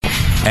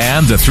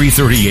and the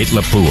 338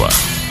 Lapua.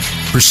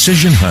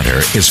 Precision Hunter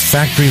is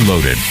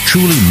factory-loaded,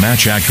 truly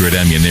match-accurate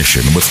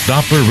ammunition with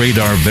Doppler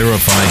radar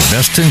verified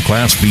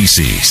best-in-class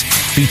BCs,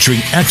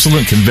 featuring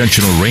excellent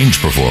conventional range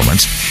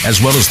performance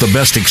as well as the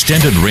best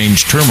extended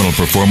range terminal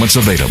performance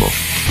available.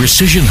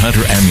 Precision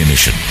Hunter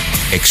ammunition.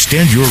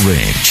 Extend your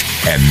range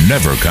and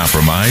never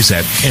compromise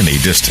at any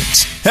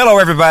distance. Hello,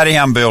 everybody.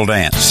 I'm Bill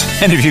Dance.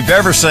 And if you've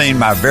ever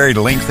seen my very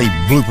lengthy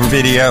blooper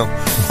video,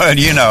 well,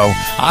 you know,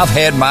 I've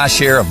had my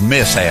share of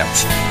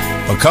mishaps.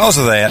 Because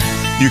of that,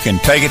 you can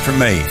take it from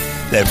me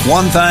that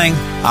one thing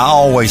I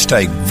always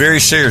take very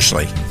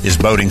seriously is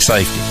boating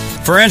safety.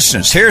 For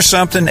instance, here's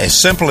something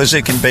as simple as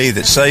it can be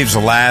that saves the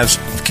lives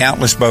of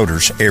countless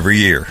boaters every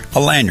year. A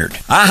lanyard.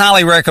 I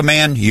highly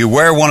recommend you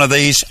wear one of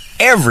these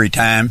every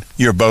time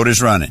your boat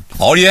is running.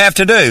 All you have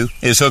to do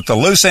is hook the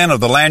loose end of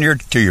the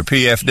lanyard to your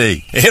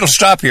PFD. It'll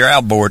stop your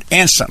outboard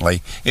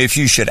instantly if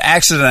you should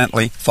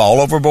accidentally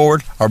fall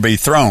overboard or be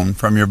thrown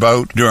from your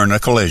boat during a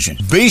collision.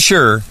 Be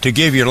sure to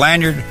give your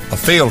lanyard a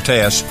field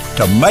test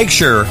to make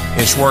sure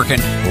it's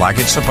working like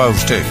it's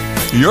supposed to.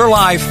 Your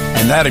life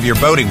and that of your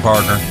boating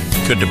partner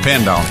could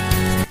depend on it.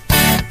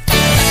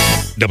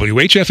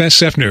 WHFS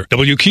Sefner,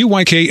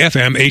 WQYK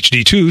FM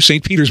HD2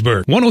 St.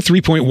 Petersburg,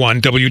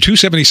 103.1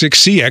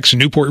 W276CX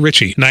Newport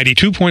Richey,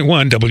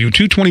 92.1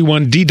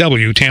 W221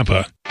 DW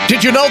Tampa.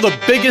 Did you know the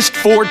biggest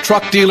Ford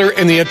truck dealer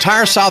in the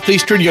entire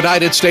southeastern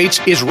United States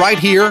is right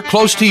here,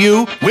 close to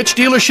you? Which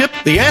dealership?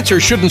 The answer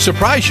shouldn't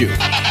surprise you.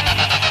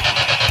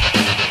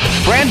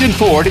 Brandon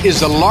Ford is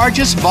the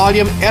largest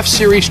volume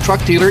F-Series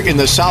truck dealer in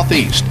the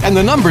Southeast, and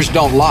the numbers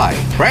don't lie.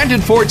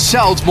 Brandon Ford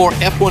sells more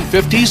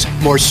F-150s,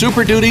 more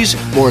Super Duties,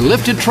 more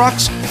lifted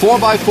trucks,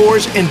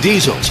 4x4s, and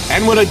diesels.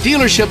 And when a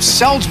dealership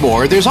sells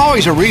more, there's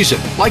always a reason,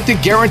 like the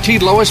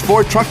guaranteed lowest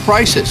Ford truck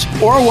prices,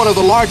 or one of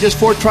the largest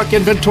Ford truck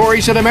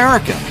inventories in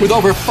America, with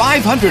over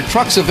 500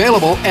 trucks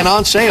available and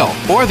on sale,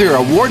 or their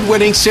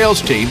award-winning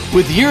sales team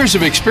with years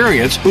of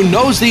experience who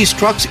knows these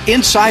trucks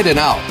inside and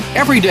out.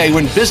 Every day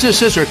when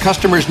businesses or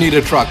customers need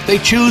a truck, they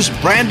choose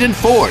Brandon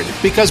Ford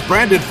because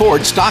Brandon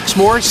Ford stocks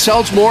more,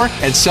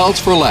 and sells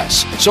for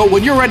less. So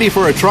when you're ready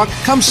for a truck,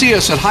 come see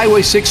us at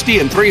Highway 60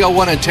 and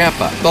 301 in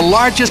Tampa, the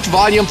largest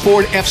volume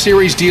Ford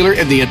F-Series dealer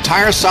in the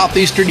entire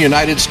southeastern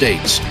United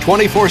States.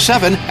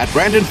 24/7 at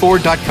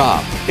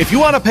BrandonFord.com. If you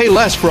want to pay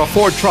less for a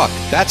Ford truck,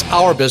 that's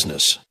our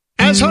business.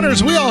 As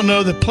hunters, we all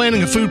know that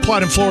planting a food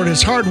plot in Florida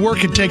is hard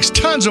work. It takes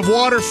tons of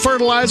water,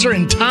 fertilizer,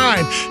 and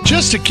time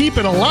just to keep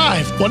it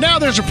alive. Well, now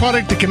there's a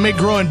product that can make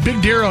growing big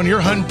deer on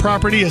your hunting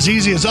property as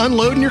easy as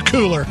unloading your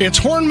cooler. It's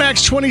Horn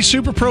Max 20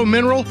 Super Pro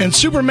Mineral and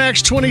Super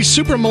Max 20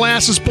 Super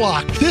Molasses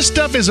Block. This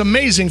stuff is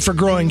amazing for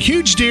growing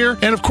huge deer,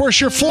 and of course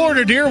your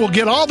Florida deer will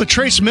get all the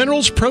trace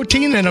minerals,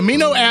 protein, and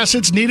amino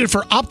acids needed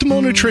for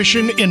optimal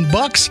nutrition in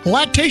bucks,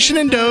 lactation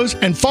in does,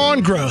 and fawn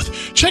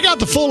growth. Check out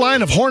the full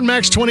line of Horn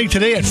Max 20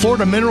 today at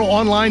FloridaMineralOnline.net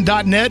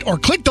or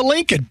click the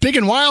link at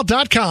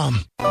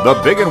BigandWild.com.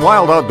 The Big and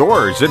Wild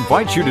Outdoors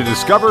invites you to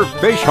discover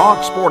Fish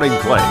Hawk Sporting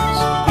Clays.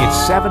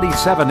 It's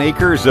 77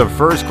 acres of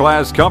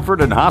first-class comfort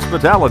and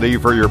hospitality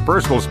for your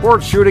personal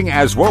sports shooting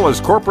as well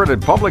as corporate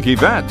and public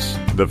events.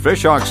 The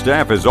Fish Hawk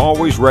staff is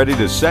always ready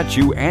to set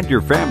you and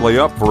your family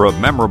up for a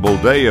memorable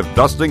day of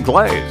dusting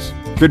clays.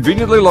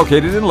 Conveniently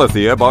located in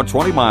Lithia, about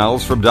 20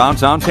 miles from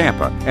downtown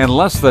Tampa and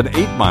less than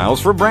 8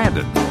 miles from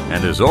Brandon,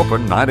 and is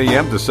open 9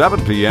 a.m. to 7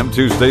 p.m.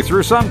 Tuesday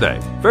through Sunday.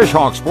 Fish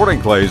Hawk Sporting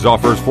Clays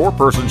offers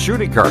 4-person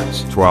shooting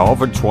carts,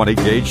 12 and 20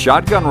 gauge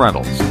shotgun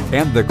rentals,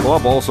 and the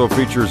club also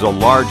features a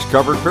large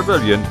covered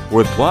pavilion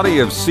with plenty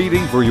of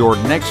seating for your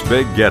next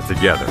big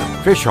get-together.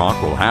 Fish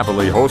Hawk will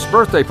happily host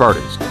birthday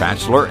parties,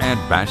 bachelor and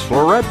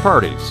bachelorette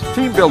parties,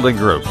 team building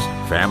groups,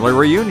 family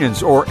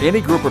reunions, or any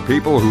group of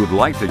people who'd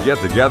like to get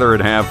together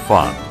and have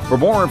fun. For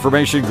more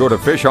information, go to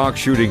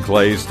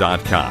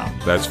fishhawkshootingclays.com.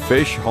 That's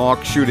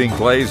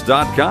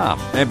fishhawkshootingclays.com.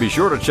 And be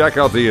sure to check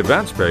out the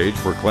events page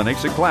for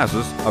clinics and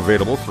classes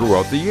available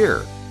throughout the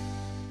year.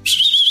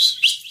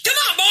 Come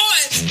on,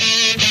 boys!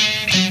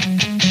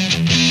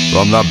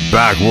 From the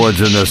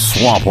backwoods and the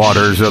swamp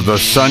waters of the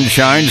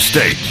Sunshine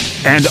State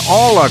and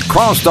all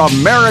across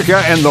America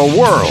and the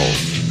world,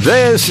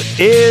 this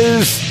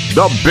is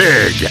the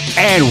Big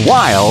and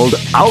Wild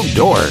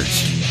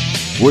Outdoors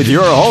with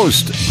your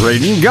host,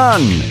 Braden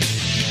Gunn,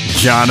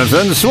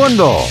 Jonathan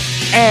Swindle,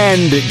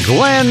 and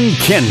Glenn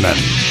Kinman.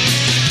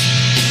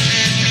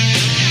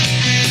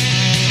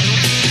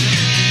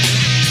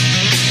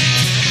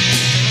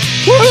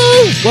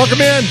 Woohoo!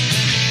 Welcome in.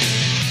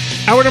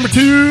 Hour number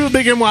 2,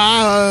 Big and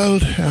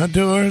Wild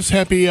Outdoors.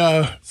 Happy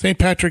St.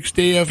 Patrick's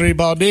Day,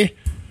 everybody.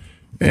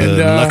 And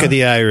the luck of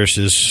the Irish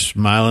is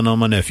smiling on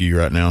my nephew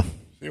right now.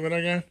 See what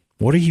I got?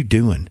 What are you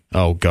doing?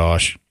 Oh,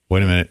 gosh.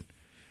 Wait a minute.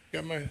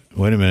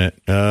 Wait a minute.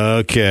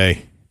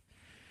 Okay.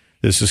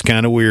 This is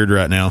kind of weird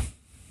right now.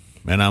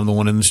 And I'm the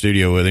one in the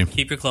studio with him.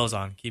 Keep your clothes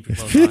on. Keep your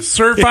clothes on.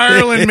 Surf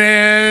Ireland,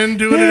 man.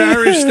 Doing it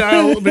Irish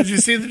style. But you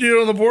see the dude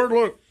on the board?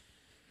 Look.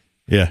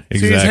 Yeah, exactly.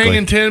 See, he's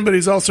hanging 10, but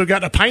he's also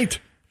got a pint.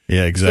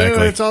 Yeah, exactly.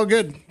 So it's all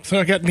good. So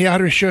I got my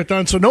Irish shirt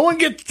on, so no one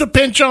gets the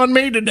pinch on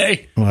me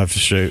today. We'll have to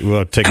show.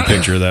 We'll take a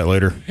picture of that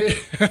later.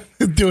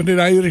 Doing it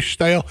Irish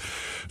style.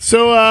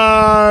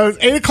 So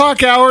 8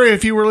 o'clock hour,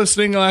 if you were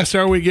listening last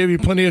hour, we gave you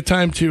plenty of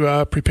time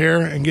to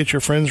prepare and get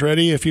your friends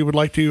ready. If you would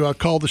like to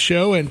call the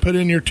show and put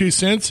in your 2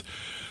 cents.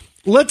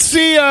 Let's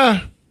see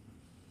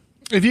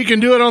if you can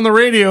do it on the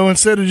radio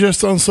instead of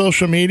just on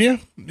social media.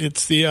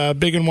 It's the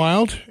Big and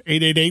Wild,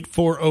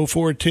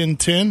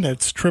 888-404-1010.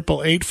 That's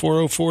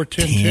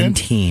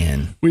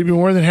 888-404-1010. We'd be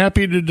more than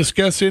happy to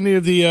discuss any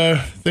of the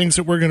things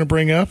that we're going to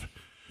bring up.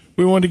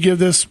 We wanted to give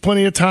this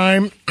plenty of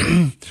time.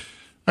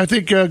 I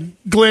think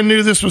Glenn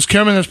knew this was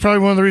coming. That's probably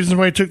one of the reasons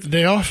why he took the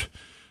day off.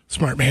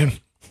 Smart man.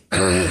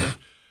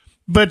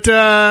 But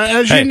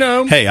as you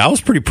know... Hey, I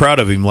was pretty proud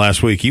of him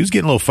last week. He was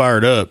getting a little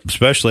fired up,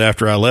 especially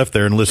after I left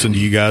there and listened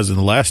to you guys in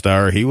the last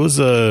hour.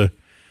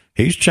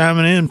 He's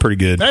chiming in pretty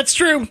good. That's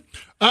true.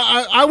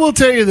 I will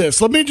tell you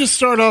this. Let me just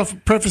start off,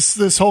 preface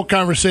this whole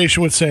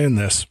conversation with saying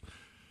this.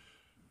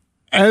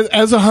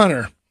 As a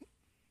hunter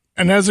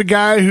and as a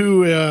guy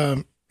who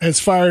has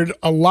fired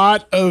a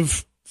lot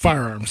of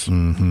firearms,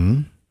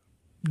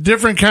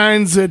 different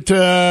kinds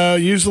that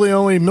usually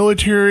only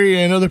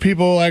military and other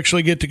people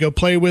actually get to go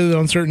play with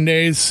on certain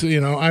days.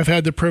 You know, I've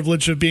had the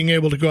privilege of being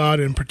able to go out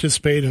and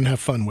participate and have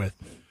fun with.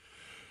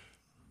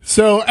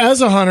 So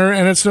as a hunter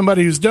and as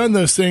somebody who's done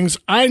those things,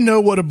 I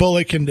know what a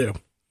bullet can do.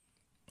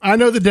 I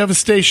know the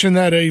devastation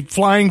that a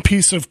flying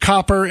piece of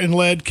copper and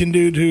lead can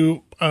do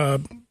to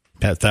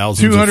at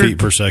thousands of feet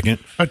per second,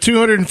 a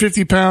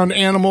 250-pound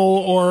animal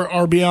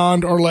or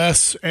beyond or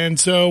less. And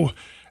so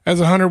as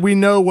a hunter, we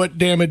know what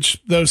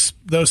damage those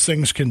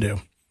things can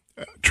do,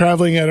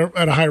 traveling at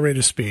a high rate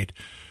of speed.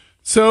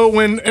 So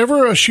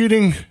whenever a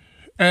shooting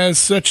as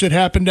such that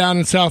happened down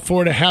in South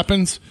Florida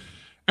happens,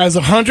 as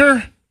a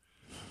hunter,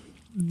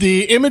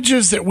 the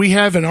images that we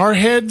have in our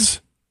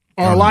heads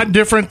are a lot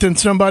different than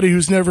somebody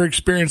who's never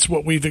experienced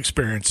what we've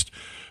experienced.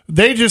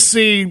 They just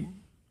see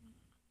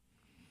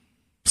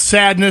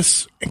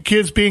sadness and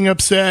kids being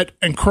upset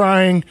and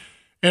crying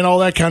and all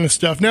that kind of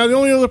stuff. Now, the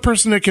only other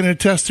person that can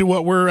attest to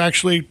what we're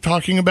actually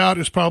talking about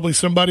is probably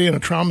somebody in a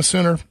trauma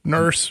center,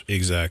 nurse.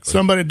 Exactly.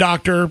 Somebody,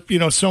 doctor,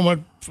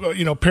 someone,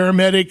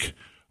 paramedic,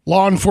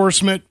 law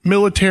enforcement,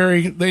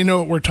 military. They know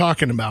what we're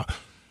talking about.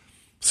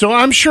 So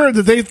I'm sure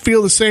that they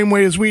feel the same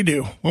way as we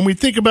do. When we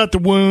think about the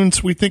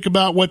wounds, we think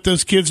about what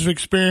those kids have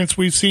experienced.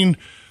 We've seen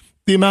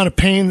the amount of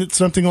pain that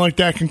something like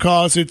that can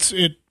cause.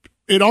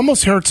 It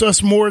almost hurts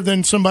us more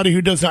than somebody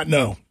who does not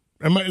know.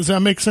 Does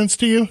that make sense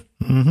to you?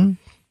 Mm-hmm.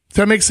 Does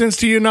that make sense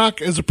to you,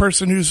 Knock, as a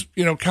person who's,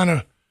 kind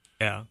of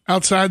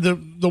outside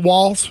the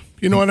walls?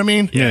 You know what I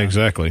mean? Yeah,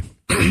 exactly.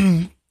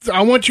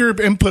 I want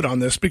your input on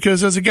this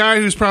because as a guy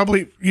who's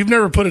you've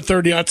never put a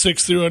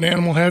 30-06 through an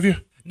animal, have you?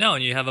 No,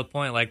 and you have a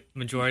point, like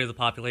majority of the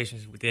population,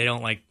 they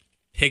don't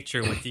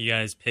picture what you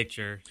guys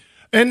picture.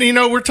 And,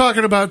 we're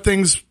talking about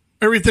things,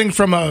 everything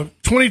from a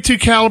 22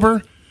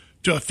 caliber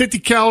to a 50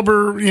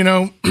 caliber,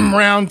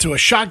 round to a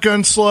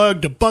shotgun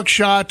slug to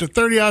buckshot to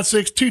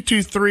 30-06,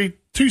 223,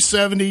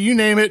 270, you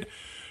name it.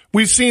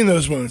 We've seen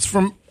those wounds.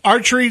 From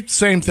archery,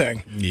 same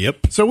thing.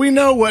 Yep. So we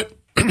know what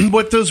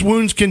those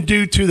wounds can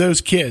do to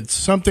those kids.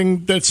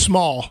 Something that's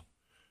small.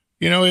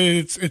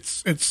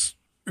 It's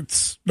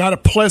not a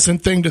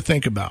pleasant thing to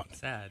think about.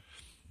 Sad.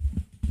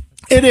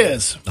 It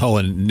is. Oh,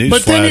 and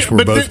newsflash,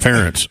 we're both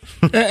parents.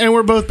 And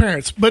we're both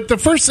parents. But the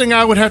first thing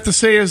I would have to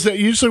say is that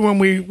usually when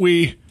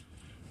we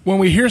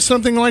hear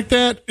something like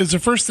that, is the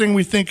first thing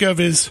we think of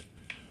is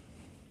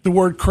the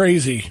word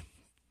crazy.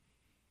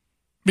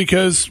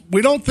 Because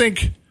we don't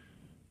think,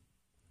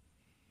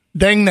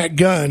 dang that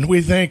gun.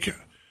 We think,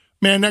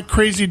 man, that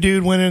crazy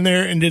dude went in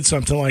there and did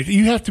something like that.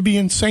 You have to be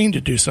insane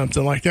to do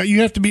something like that.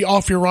 You have to be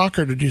off your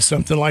rocker to do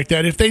something like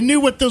that. If they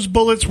knew what those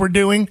bullets were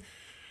doing,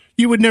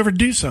 you would never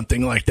do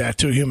something like that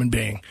to a human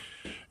being.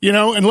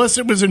 Unless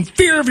it was in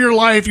fear of your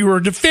life, you were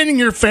defending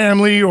your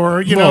family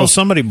or,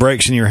 somebody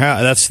breaks in your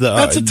house.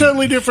 That's a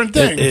totally different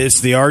thing.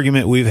 It's the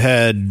argument we've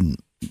had,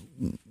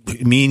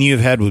 me and you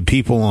have had with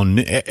people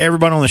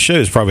everybody on the show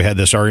has probably had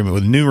this argument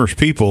with numerous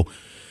people.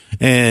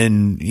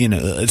 And,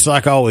 it's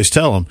like I always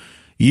tell them,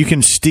 you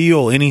can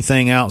steal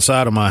anything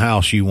outside of my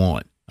house you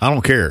want. I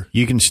don't care.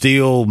 You can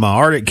steal my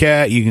Arctic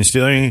cat. You can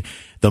steal anything.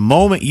 The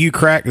moment you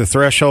crack the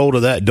threshold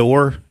of that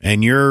door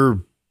and you're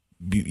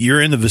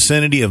in the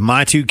vicinity of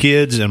my 2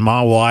 kids and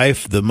my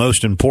wife, the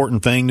most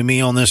important thing to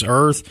me on this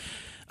earth,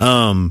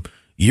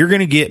 you're going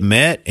to get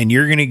met, and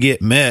you're going to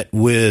get met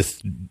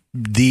with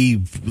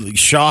the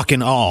shock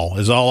and awe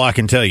is all I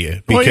can tell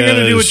you. Because, you're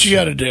going to do what you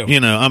got to do.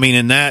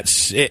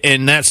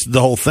 And that's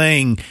the whole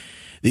thing.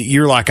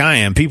 You're like I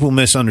am. People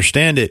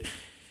misunderstand it.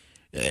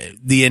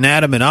 The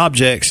inanimate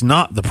object's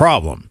not the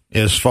problem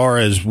as far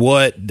as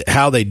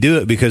how they do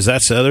it, because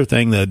that's the other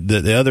thing.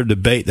 The other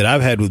debate that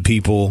I've had with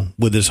people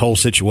with this whole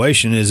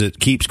situation is it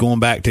keeps going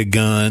back to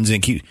guns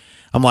and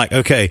I'm like,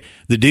 okay,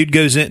 the dude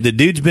goes in,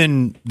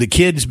 the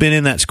kid's been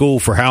in that school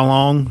for how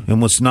long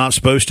and what's not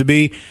supposed to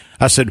be.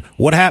 I said,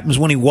 what happens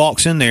when he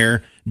walks in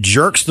there,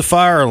 jerks the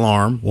fire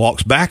alarm,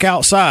 walks back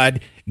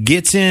outside,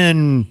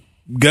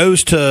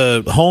 goes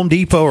to Home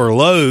Depot or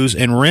Lowe's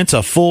and rents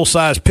a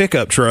full-size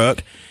pickup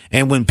truck,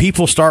 and when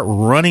people start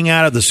running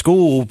out of the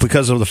school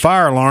because of the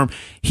fire alarm,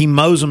 he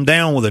mows them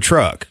down with a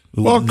truck.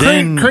 Well,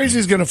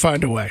 crazy's going to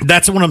find a way.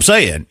 That's what I'm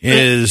saying.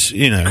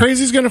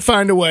 Crazy's going to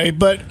find a way.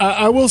 But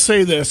I will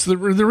say this: the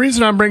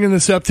reason I'm bringing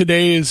this up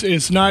today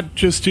is not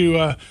just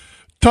to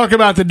talk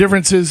about the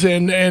differences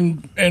and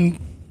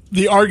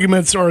the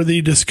arguments or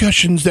the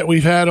discussions that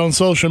we've had on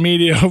social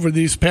media over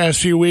these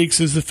past few weeks.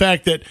 Is the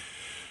fact that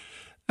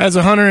as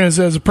a hunter, as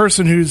a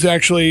person who's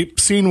actually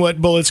seen what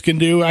bullets can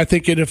do, I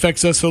think it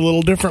affects us a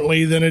little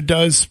differently than it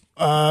does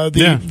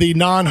the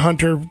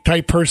non-hunter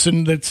type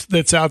person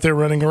that's out there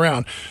running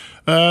around.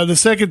 The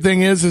second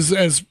thing is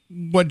as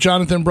what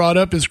Jonathan brought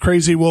up, is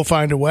crazy will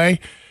find a way.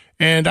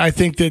 And I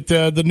think that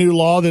the new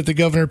law that the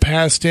governor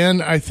passed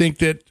in, I think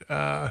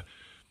that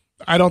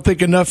I don't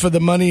think enough of the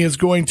money is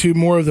going to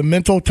more of the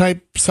mental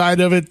type side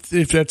of it,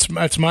 if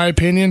that's my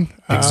opinion.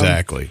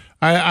 Exactly.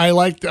 I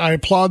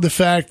applaud the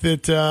fact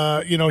that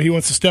he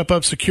wants to step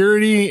up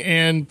security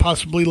and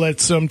possibly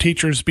let some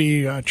teachers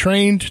be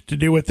trained to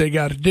do what they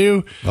got to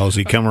do. Oh, has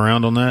he come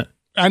around on that?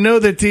 I know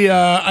that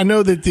I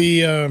know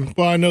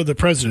the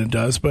president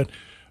does, but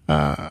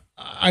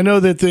I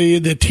know that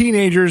the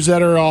teenagers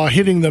that are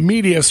hitting the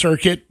media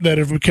circuit that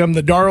have become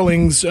the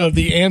darlings of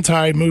the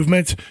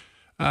anti-movement,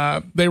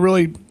 they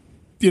really,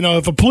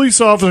 if a police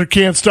officer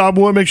can't stop,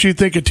 what makes you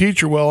think a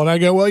teacher will? And I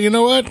go, well, you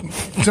know what?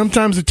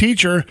 Sometimes a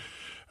teacher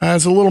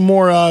has a little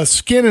more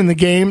skin in the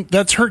game.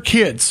 That's her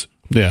kids.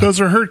 Yeah. Those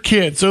are her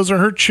kids. Those are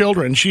her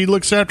children. She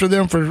looks after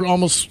them for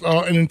almost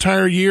an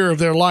entire year of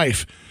their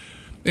life.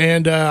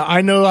 And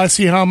I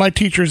see how my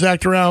teachers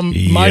act around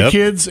my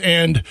kids,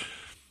 and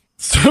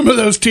some of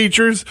those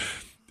teachers,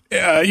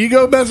 you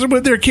go messing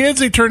with their kids,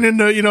 they turn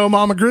into,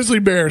 Mama Grizzly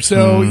Bear.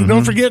 So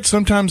don't forget,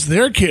 sometimes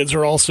their kids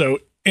are also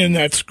in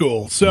that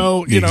school.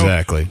 So,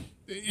 exactly.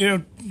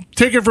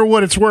 Take it for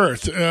what it's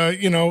worth.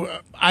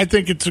 I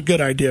think it's a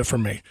good idea for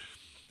me.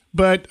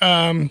 But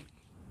the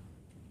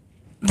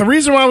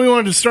reason why we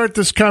wanted to start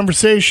this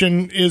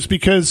conversation is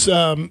because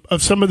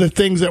of some of the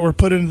things that were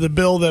put into the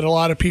bill that a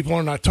lot of people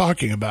are not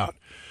talking about.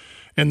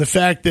 And the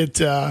fact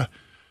that a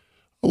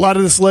lot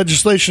of this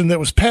legislation that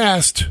was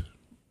passed,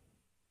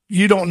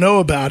 you don't know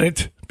about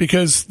it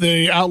because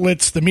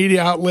the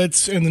media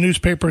outlets and the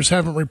newspapers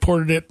haven't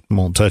reported it.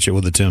 Won't touch it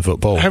with a 10-foot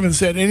pole. Haven't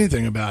said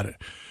anything about it.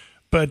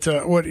 But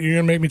you're going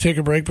to make me take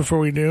a break before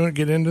we do it,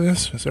 get into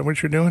this? Is that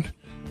what you're doing?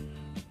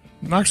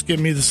 Knox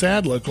giving me the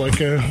sad look,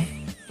 like I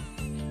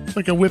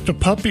whipped a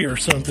puppy or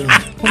something.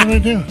 What did I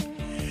do?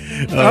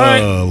 All right.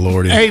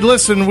 Lordy. Hey,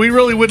 listen, we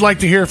really would like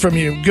to hear from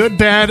you. Good,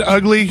 bad,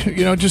 ugly.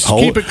 Just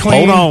keep it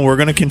clean. Hold on, we're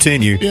going to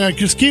continue. Yeah,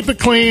 just keep it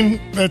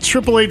clean. That's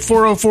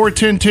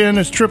 888-404-1010.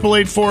 That's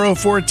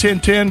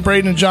 888-404-1010.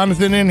 Braden and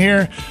Jonathan in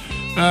here.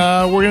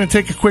 We're going to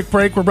take a quick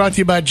break. We're brought to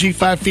you by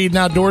G5 Feed and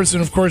Outdoors,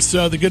 and of course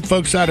the good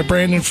folks out of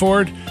Brandon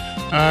Ford.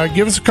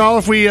 Give us a call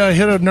if we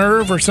hit a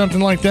nerve or something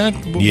like that.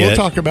 We'll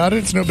talk about it.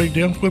 It's no big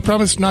deal. We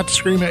promise not to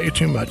scream at you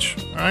too much.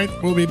 All right?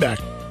 We'll be back.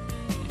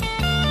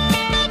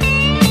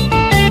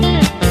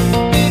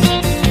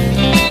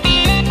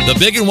 The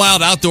Big and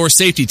Wild Outdoor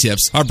Safety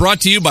Tips are brought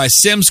to you by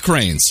Sims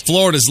Cranes,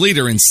 Florida's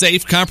leader in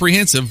safe,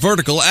 comprehensive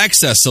vertical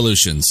access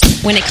solutions.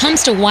 When it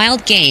comes to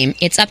wild game,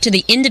 it's up to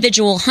the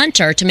individual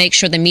hunter to make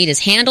sure the meat is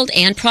handled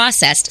and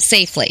processed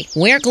safely.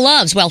 Wear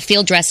gloves while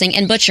field dressing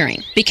and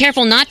butchering. Be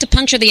careful not to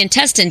puncture the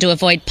intestine to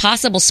avoid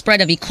possible spread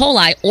of E.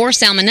 coli or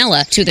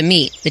salmonella to the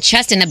meat. The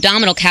chest and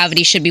abdominal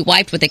cavity should be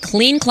wiped with a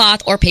clean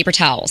cloth or paper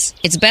towels.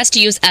 It's best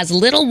to use as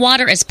little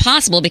water as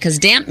possible because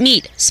damp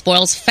meat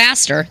spoils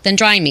faster than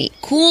dry meat.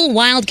 Cool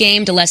wild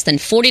game to less than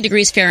 40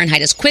 degrees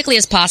Fahrenheit as quickly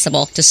as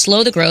possible to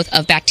slow the growth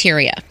of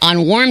bacteria.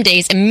 On warm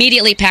days,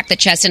 immediately pack the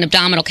chest and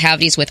abdominal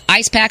cavities with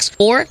ice packs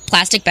or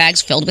plastic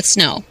bags filled with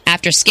snow.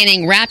 After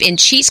skinning, wrap in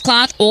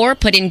cheesecloth or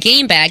put in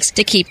game bags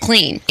to keep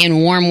clean. In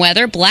warm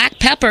weather, black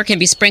pepper can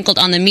be sprinkled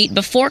on the meat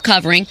before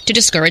covering to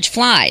discourage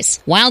flies.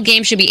 Wild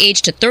game should be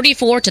aged to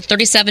 34 to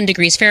 37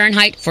 degrees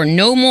Fahrenheit for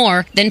no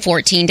more than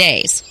 14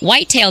 days.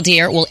 Whitetail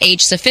deer will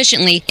age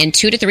sufficiently in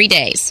 2 to 3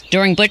 days.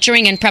 During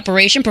butchering and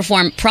preparation,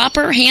 perform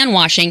proper hand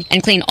washing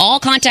and clean all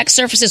contact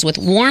surfaces with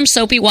warm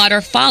soapy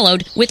water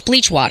followed with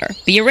bleach water.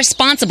 Be a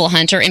responsible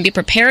hunter and be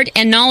prepared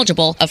and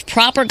knowledgeable of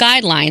proper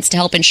guidelines to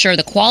help ensure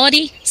the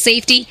quality,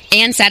 safety,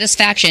 and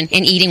satisfaction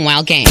in eating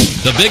wild game.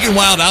 The Big and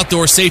Wild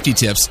Outdoor Safety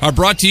Tips are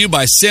brought to you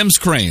by Sims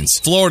Cranes,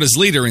 Florida's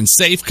leader in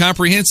safe,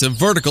 comprehensive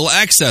vertical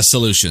access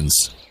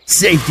solutions.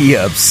 Safety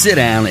up, sit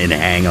down, and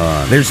hang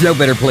on. There's no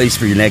better place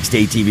for your next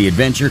ATV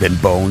adventure than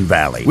Bone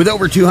Valley. With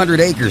over 200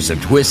 acres of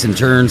twists and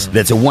turns,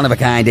 that's a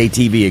one-of-a-kind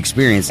ATV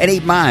experience, and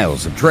 8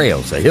 miles of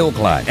trails, a hill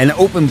climb, an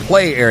open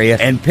play area,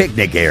 and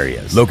picnic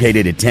areas.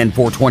 Located at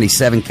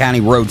 10427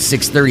 County Road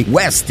 630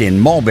 West in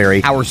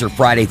Mulberry. Hours are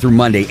Friday through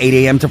Monday, 8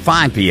 a.m. to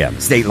 5 p.m.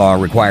 State law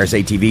requires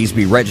ATVs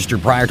be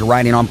registered prior to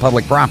riding on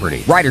public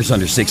property. Riders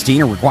under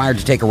 16 are required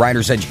to take a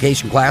rider's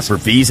education class. For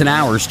fees and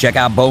hours, check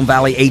out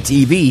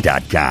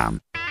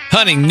BoneValleyATV.com.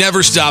 Hunting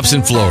never stops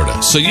in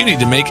Florida, so you need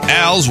to make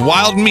Al's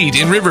Wild Meat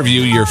in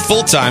Riverview your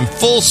full-time,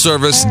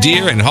 full-service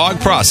deer and hog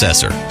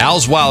processor.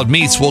 Al's Wild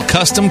Meats will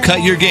custom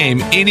cut your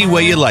game any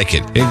way you like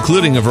it,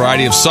 including a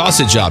variety of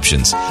sausage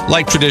options,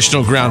 like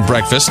traditional ground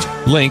breakfast,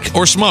 link,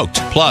 or smoked,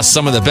 plus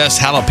some of the best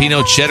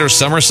jalapeno cheddar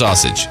summer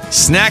sausage,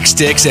 snack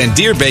sticks, and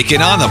deer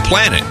bacon on the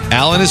planet.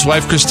 Al and his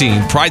wife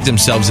Christine pride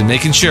themselves in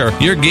making sure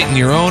you're getting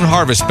your own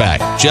harvest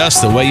back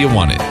just the way you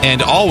want it,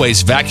 and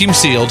always vacuum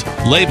sealed,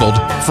 labeled,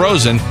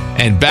 frozen,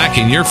 and back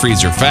in your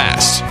freezer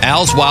fast.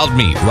 Al's Wild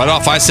Meat, right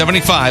off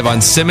I-75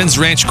 on Simmons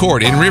Ranch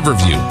Court in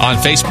Riverview, on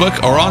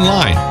Facebook or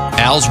online.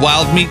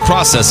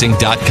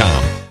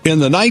 alswildmeatprocessing.com. In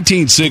the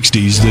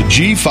 1960s, the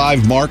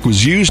G5 mark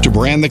was used to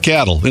brand the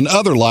cattle and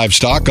other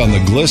livestock on the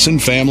Glisson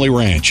family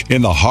ranch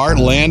in the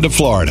heartland of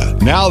Florida.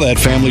 Now that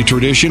family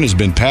tradition has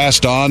been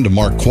passed on to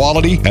mark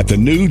quality at the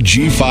new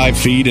G5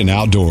 Feed and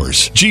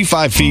Outdoors.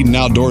 G5 Feed and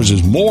Outdoors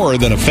is more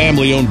than a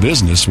family-owned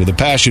business with a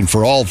passion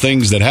for all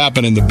things that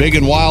happen in the big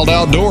and wild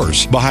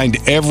outdoors. Behind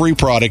every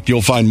product,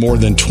 you'll find more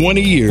than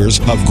 20 years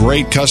of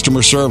great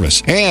customer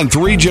service and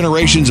 3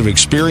 generations of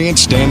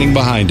experience standing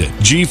behind it.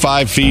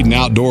 G5 Feed and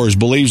Outdoors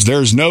believes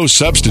there's no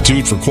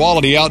substitute for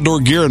quality outdoor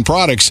gear and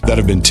products that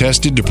have been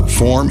tested to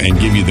perform and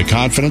give you the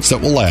confidence that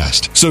will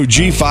last. So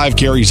G5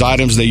 carries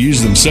items they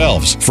use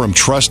themselves, from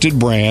trusted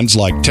brands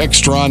like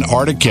Textron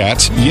Arctic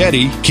Cats,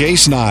 Yeti,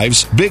 Case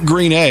Knives, Big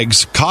Green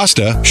Eggs,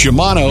 Costa,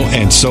 Shimano,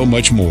 and so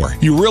much more.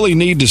 You really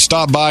need to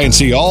stop by and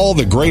see all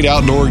the great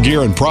outdoor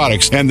gear and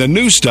products and the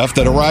new stuff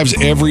that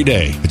arrives every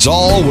day. It's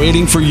all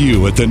waiting for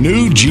you at the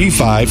new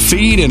G5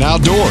 Feed and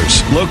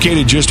Outdoors,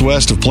 located just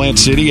west of Plant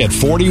City at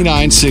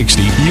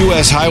 4960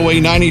 U.S. Highway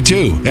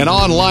 92 and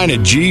online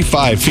at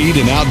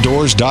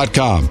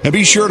G5feedandoutdoors.com. And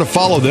be sure to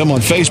follow them on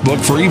Facebook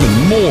for even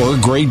more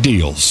great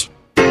deals.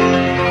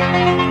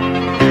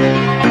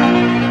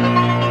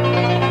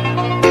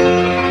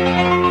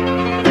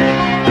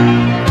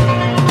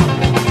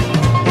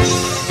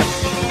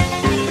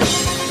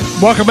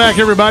 Welcome back,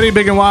 everybody.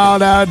 Big and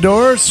Wild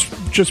Outdoors.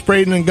 Just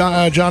Braden and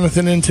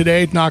Jonathan in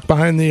today, knocked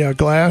behind the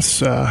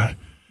glass. Out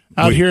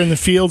here in the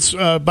fields.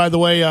 By the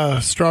way,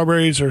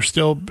 strawberries are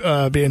still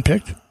being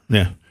picked.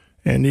 Yeah.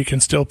 And you can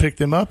still pick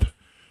them up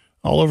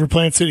all over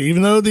Plant City.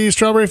 Even though the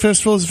Strawberry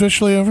Festival is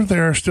officially over,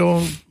 there are still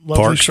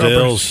lovely Park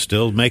strawberries.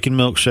 still making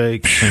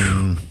milkshakes.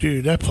 And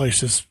dude, that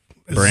place is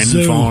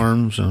Brandon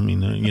Farms. I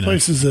mean, that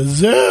place is a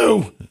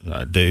zoo.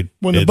 Dude.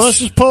 When the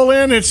buses pull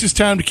in, it's just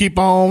time to keep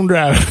on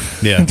driving.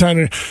 Yeah.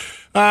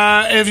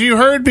 If you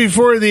heard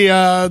before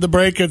the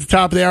break at the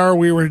top of the hour,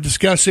 we were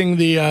discussing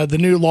the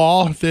new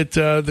law that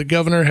the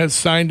governor has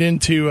signed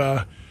into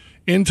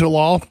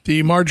law.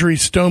 The Marjorie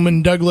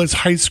Stoneman Douglas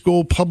High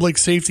School Public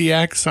Safety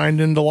Act signed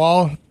into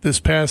law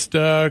this past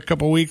a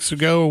week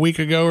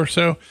ago or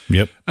so.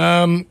 Yep.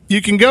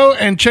 You can go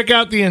and check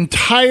out the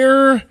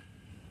entire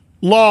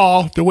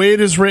law, the way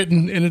it is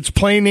written, in its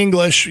plain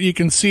English. You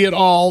can see it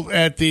all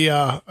at the,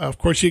 of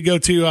course, you go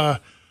to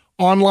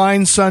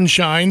Online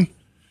Sunshine,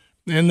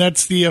 and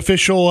that's the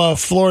official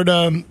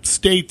Florida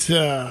state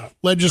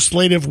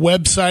legislative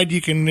website.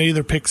 You can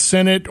either pick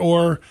Senate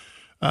or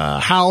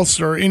House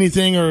or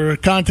anything, or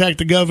contact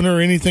the governor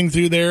or anything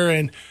through there.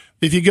 And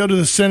if you go to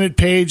the Senate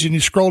page and you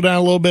scroll down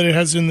a little bit, it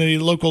has in the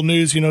local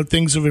news,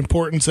 things of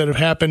importance that have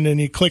happened, and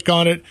you click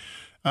on it.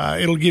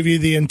 It'll give you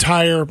the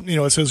entire,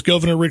 it says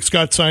Governor Rick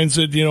Scott signs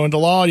it, into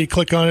law. You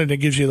click on it and it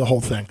gives you the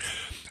whole thing.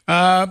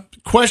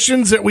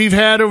 Questions that we've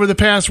had over the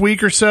past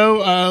week or so.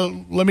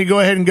 Let me go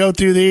ahead and go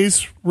through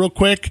these real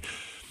quick.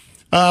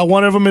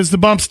 One of them is the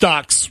bump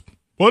stocks.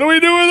 What do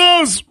we do with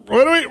those?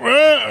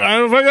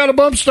 If I got a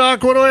bump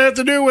stock, what do I have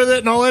to do with it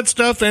and all that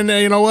stuff? And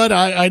you know what?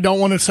 I don't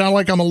want to sound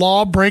like I'm a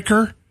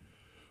lawbreaker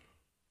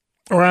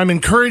or I'm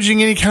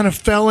encouraging any kind of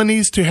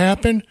felonies to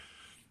happen.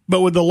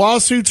 But with the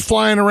lawsuits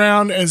flying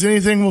around, as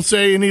anything will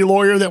say, any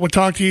lawyer that would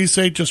talk to you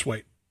say, just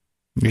wait.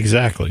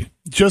 Exactly.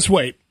 Just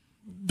wait.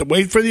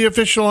 Wait for the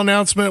official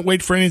announcement.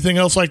 Wait for anything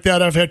else like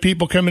that. I've had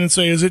people come in and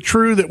say, is it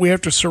true that we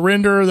have to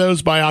surrender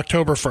those by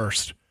October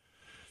 1st?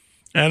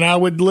 And I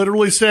would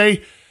literally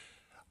say,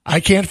 I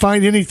can't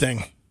find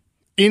anything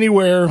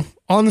anywhere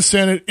on the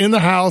Senate, in the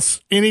House,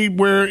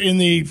 anywhere in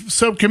the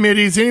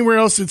subcommittees, anywhere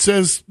else that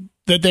says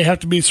that they have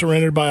to be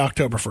surrendered by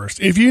October 1st.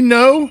 If you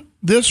know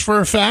this for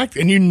a fact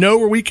and you know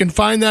where we can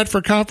find that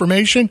for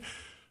confirmation,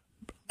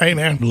 hey,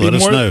 man, let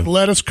us know.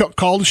 Let us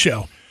call the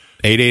show.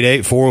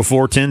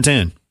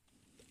 888-404-1010.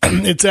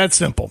 It's that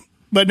simple.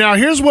 But now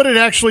here's what it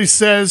actually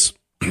says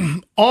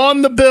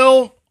on the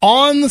bill,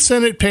 on the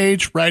Senate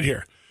page right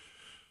here.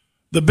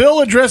 The bill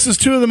addresses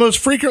two of the most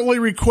frequently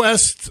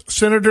requests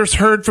senators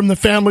heard from the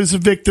families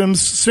of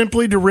victims,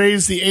 simply to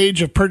raise the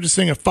age of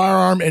purchasing a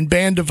firearm and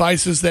ban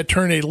devices that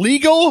turn a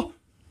legal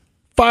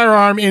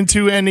firearm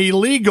into an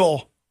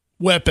illegal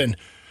weapon.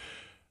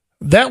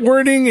 That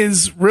wording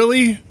is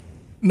really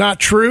not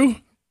true,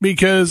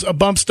 because a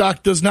bump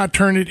stock does not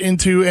turn it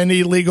into an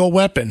illegal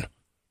weapon.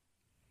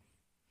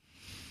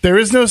 There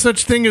is no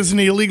such thing as an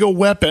illegal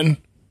weapon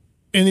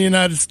in the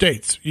United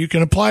States. You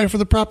can apply for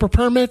the proper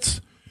permits.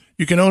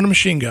 You can own a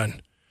machine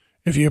gun.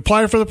 If you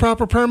apply for the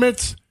proper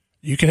permits,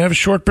 you can have a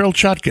short-barreled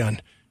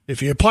shotgun.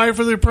 If you apply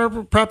for the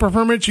proper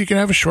permits, you can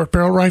have a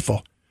short-barrel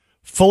rifle.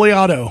 Fully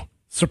auto,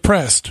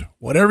 suppressed,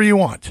 whatever you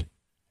want.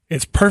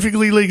 It's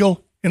perfectly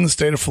legal in the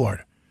state of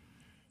Florida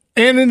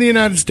and in the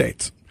United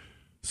States.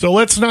 So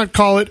let's not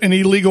call it an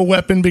illegal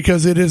weapon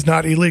because it is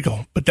not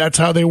illegal, but that's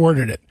how they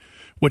worded it,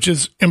 which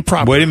is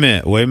improper. Wait a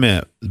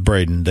minute,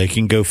 Braden. They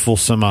can go full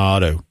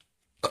semi-auto.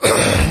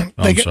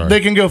 They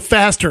can go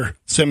faster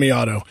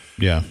semi-auto.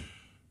 Yeah.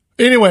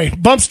 Anyway,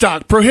 bump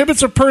stock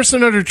prohibits a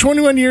person under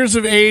 21 years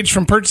of age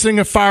from purchasing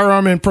a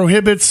firearm and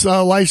prohibits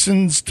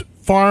licensed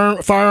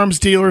firearms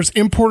dealers,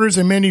 importers,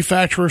 and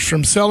manufacturers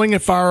from selling a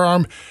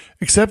firearm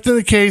except in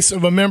the case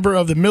of a member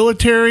of the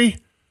military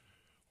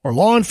or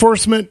law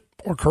enforcement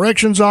or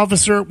corrections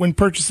officer when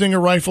purchasing a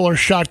rifle or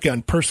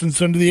shotgun.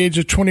 Persons under the age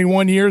of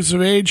 21 years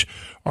of age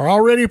are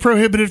already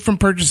prohibited from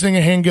purchasing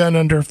a handgun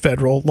under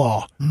federal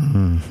law.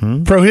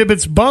 Mm-hmm.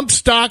 Prohibits bump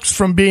stocks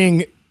from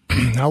being,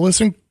 now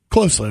listen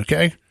closely,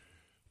 okay?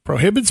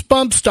 Prohibits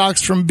bump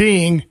stocks from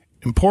being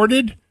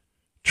imported,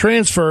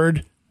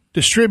 transferred,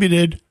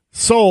 distributed,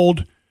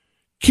 sold,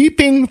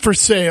 keeping for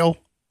sale,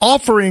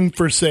 offering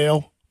for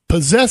sale,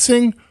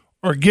 possessing,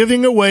 or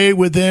giving away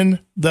within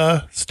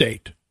the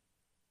state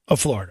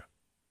of Florida.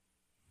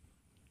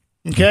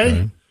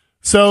 Okay?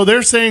 So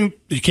they're saying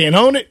you can't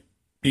own it,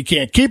 you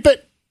can't keep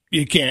it,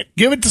 you can't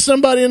give it to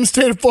somebody in the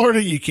state of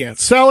Florida, you can't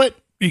sell it,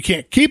 you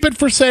can't keep it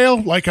for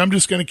sale, like I'm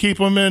just going to keep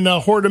them and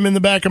hoard them in the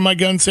back of my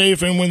gun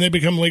safe, and when they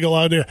become legal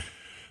out there.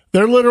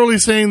 They're literally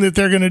saying that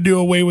they're going to do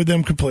away with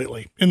them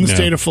completely in the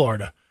state of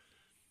Florida.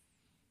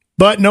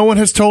 But no one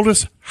has told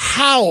us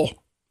how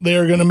they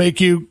are going to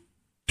make you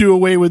do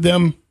away with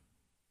them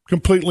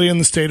completely in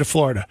the state of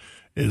Florida.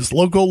 Is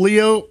local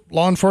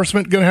law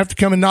enforcement going to have to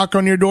come and knock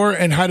on your door?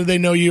 And how do they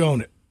know you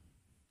own it?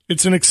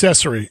 It's an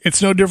accessory.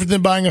 It's no different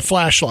than buying a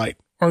flashlight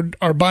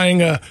or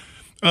buying a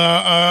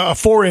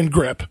 4-end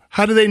grip.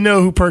 How do they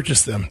know who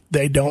purchased them?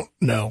 They don't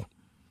know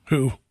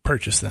who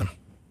purchased them.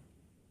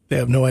 They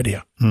have no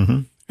idea.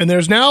 Mm-hmm. And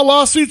there's now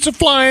lawsuits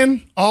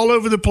flying all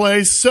over the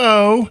place.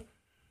 So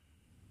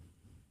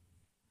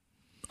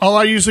all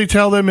I usually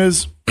tell them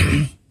is,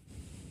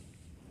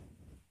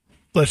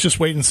 let's just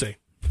wait and see.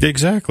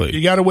 Exactly.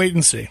 You got to wait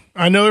and see.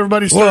 I know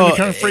everybody's starting to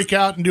kind of freak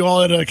out and do all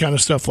that other kind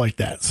of stuff like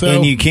that. So,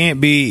 and you can't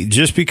be,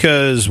 just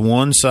because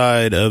one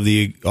side of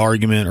the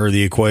argument or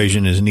the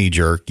equation is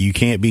knee-jerk, you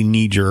can't be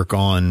knee-jerk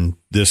on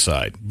this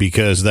side,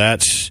 because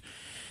that's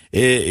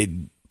it.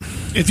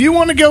 If you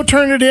want to go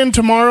turn it in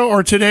tomorrow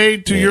or today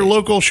to your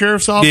local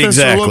sheriff's office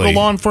or local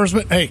law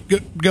enforcement, hey,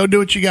 go do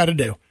what you got to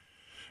do.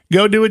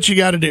 Go do what you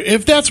got to do.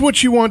 If that's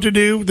what you want to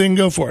do, then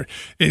go for it.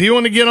 If you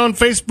want to get on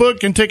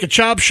Facebook and take a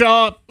chop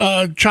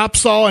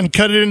saw and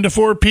cut it into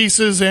 4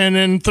 pieces and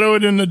then throw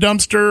it in the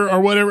dumpster or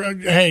whatever,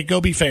 hey,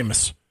 go be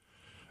famous.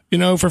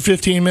 For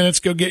 15 minutes,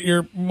 go get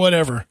your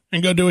whatever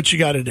and go do what you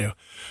got to do.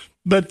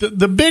 But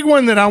the big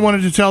one that I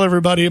wanted to tell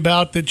everybody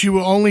about that you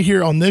will only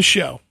hear on this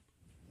show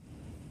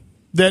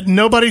that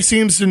nobody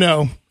seems to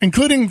know,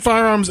 including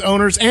firearms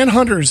owners and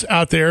hunters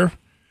out there,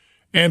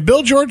 and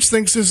Bill George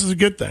thinks this is a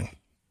good thing.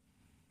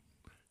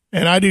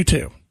 And I do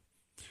too.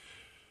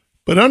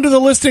 But under the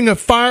listing of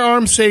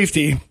firearm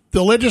safety,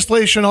 the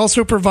legislation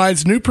also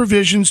provides new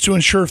provisions to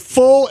ensure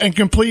full and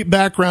complete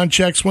background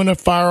checks when a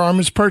firearm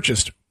is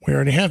purchased. We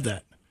already have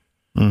that.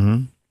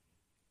 Mm-hmm.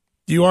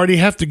 You already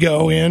have to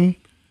go in,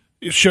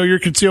 show your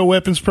concealed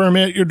weapons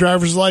permit, your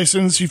driver's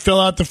license, you fill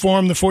out the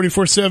form, the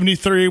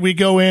 4473. We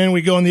go on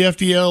the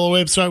FDL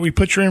website, we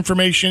put your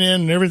information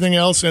in and everything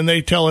else, and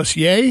they tell us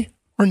yay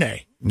or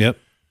nay. Yep.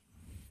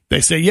 They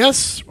say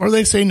yes or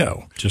they say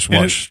no. Just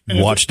watch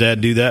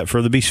Dad do that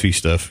for the Beast Feast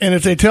stuff. And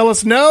if they tell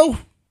us no,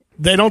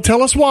 they don't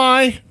tell us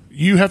why.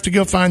 You have to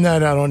go find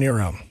that out on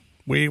your own.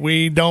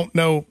 We don't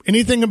know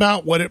anything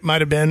about what it might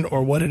have been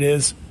or what it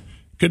is.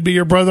 Could be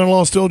your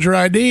brother-in-law stole your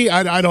ID.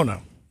 I don't know.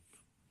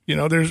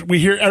 We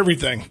hear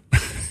everything.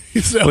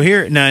 So. Well,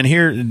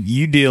 here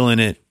you deal in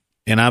it,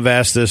 and I've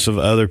asked this of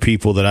other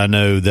people that I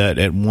know that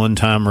at one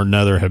time or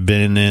another have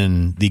been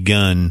in the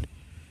gun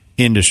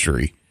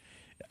industry.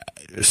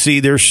 See,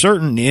 there's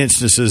certain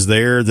instances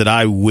there that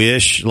I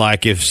wish,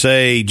 like if,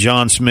 say,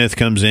 John Smith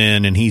comes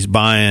in and he's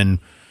buying,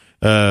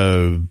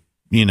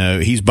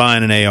 he's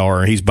buying an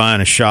AR, or he's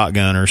buying a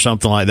shotgun or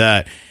something like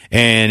that,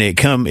 and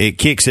it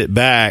kicks it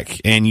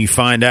back, and you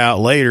find out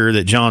later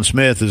that John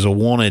Smith is a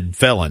wanted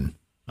felon.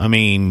 I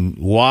mean,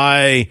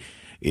 why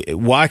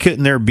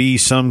couldn't there be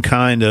some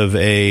kind of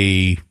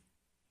I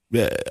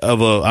don't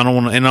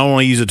want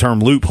to use the term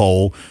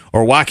loophole,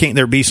 or why can't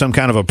there be some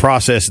kind of a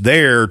process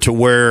there to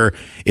where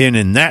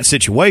in that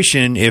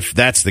situation, if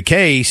that's the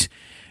case,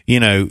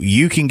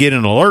 you can get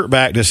an alert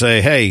back to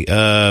say, hey,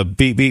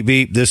 beep, beep,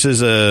 beep, this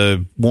is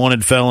a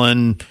wanted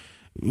felon,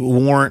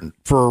 warrant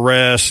for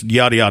arrest,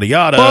 yada, yada,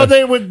 yada. Well,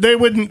 they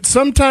wouldn't.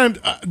 Sometimes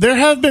there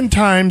have been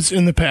times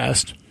in the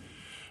past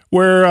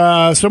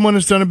where someone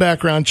has done a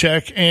background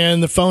check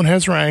and the phone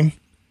has rang,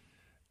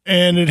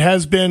 and it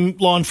has been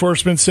law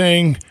enforcement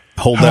saying,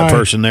 hold that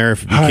person there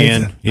if you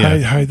can. Yeah.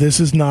 Hi, this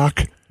is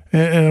Knock.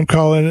 And I'm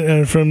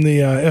calling from the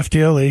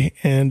FDLE,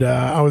 and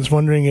I was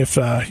wondering if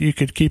you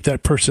could keep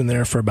that person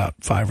there for about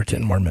 5 or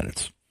 10 more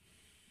minutes.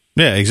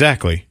 Yeah,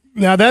 exactly.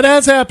 Now, that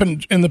has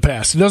happened in the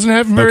past. It doesn't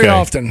happen very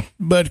often,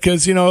 but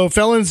because,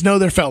 felons know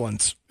they're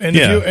felons. And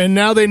and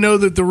now they know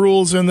that the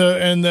rules and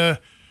the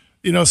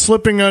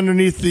slipping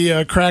underneath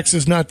the cracks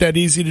is not that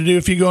easy to do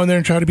if you go in there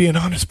and try to be an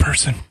honest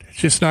person. It's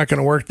just not going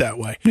to work that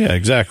way. Yeah,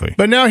 exactly.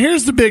 But now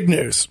here's the big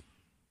news.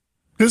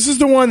 This is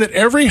the one that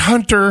every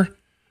hunter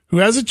who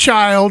has a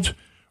child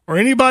or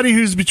anybody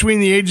who's between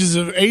the ages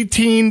of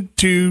 18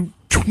 to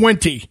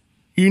 20,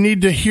 you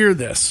need to hear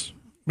this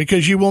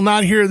because you will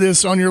not hear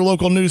this on your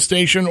local news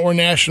station or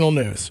national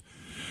news.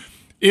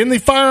 In the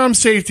firearm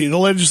safety, the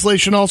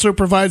legislation also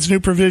provides new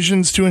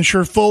provisions to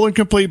ensure full and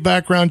complete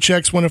background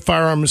checks when a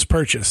firearm is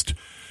purchased.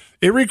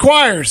 It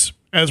requires,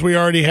 as we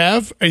already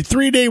have, a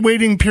 3-day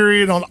waiting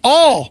period on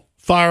all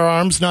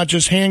firearms, not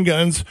just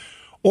handguns,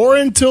 or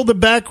until the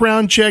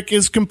background check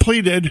is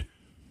completed,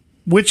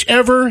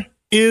 whichever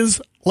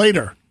is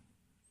later.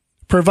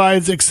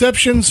 Provides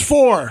exceptions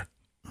for,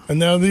 and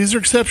now these are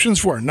exceptions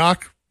for,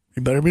 knock,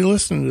 you better be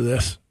listening to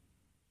this.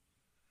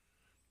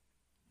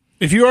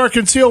 If you are a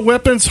concealed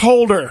weapons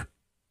holder,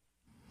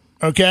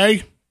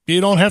 okay,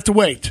 you don't have to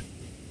wait.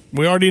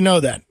 We already know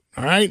that,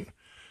 all right?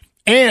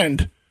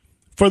 And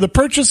for the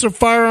purchase of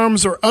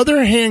firearms or other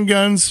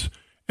handguns,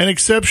 an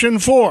exception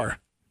for.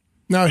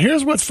 Now,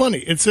 here's what's funny.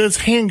 It says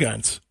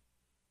handguns.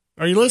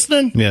 Are you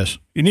listening? Yes.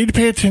 You need to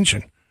pay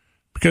attention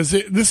because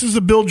this is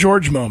a Bill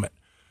George moment.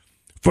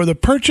 For the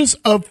purchase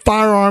of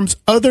firearms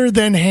other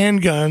than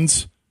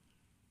handguns,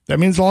 that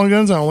means long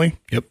guns only.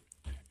 Yep.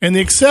 And the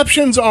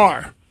exceptions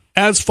are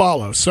as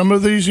follows. Some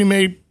of these you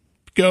may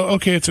go,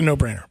 okay, it's a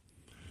no-brainer.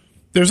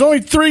 There's only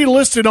 3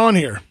 listed on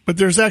here, but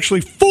there's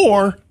actually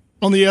 4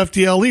 on the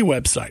FDLE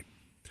website.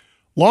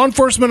 Law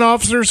enforcement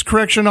officers,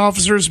 correction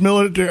officers,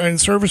 military and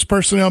service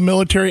personnel,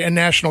 military, and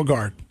National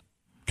Guard.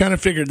 Kind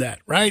of figured that,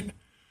 right?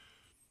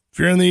 If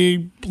you're in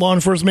the law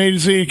enforcement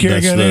agency, you carry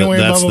a gun anyway,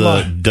 blah, blah, blah.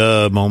 That's the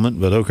duh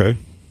moment, but okay.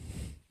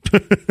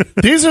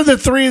 These are the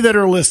 3 that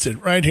are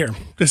listed right here.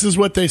 This is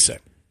what they say.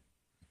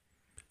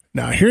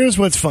 Now, here's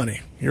what's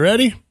funny. You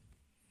ready?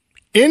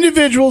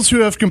 Individuals who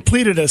have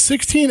completed a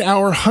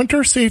 16-hour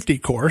hunter safety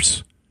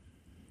course,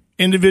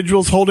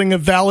 individuals holding a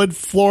valid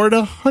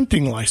Florida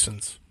hunting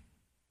license.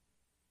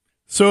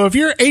 So if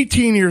you're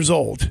 18 years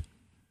old,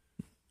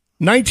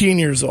 19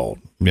 years old,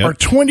 or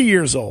 20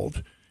 years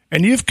old,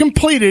 and you've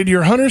completed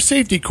your hunter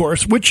safety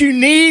course, which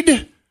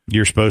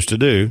you're supposed to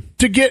do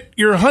to get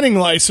your hunting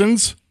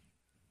license,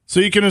 so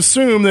you can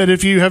assume that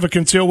if you have a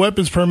concealed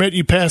weapons permit,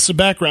 you pass the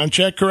background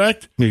check,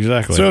 correct?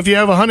 Exactly. So if you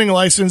have a hunting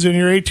license and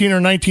you're 18 or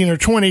 19 or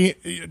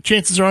 20,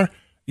 chances are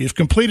you've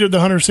completed the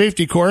hunter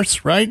safety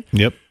course, right?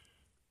 Yep.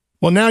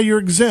 Well, now you're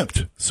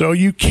exempt. So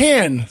you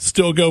can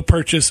still go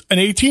purchase, an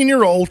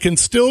 18-year-old can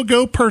still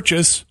go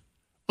purchase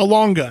a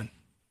long gun.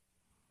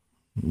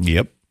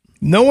 Yep.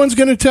 No one's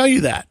going to tell you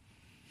that.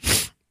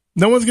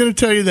 No one's going to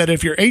tell you that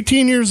if you're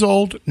 18 years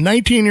old,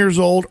 19 years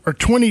old, or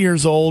 20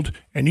 years old,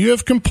 and you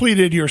have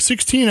completed your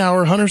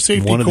 16-hour hunter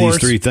safety course, one of these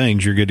 3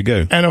 things, you're good to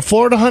go. And a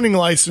Florida hunting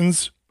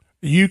license,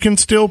 you can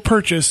still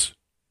purchase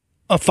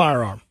a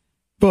firearm.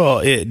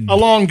 Well, a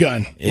long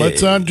gun.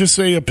 Let's not just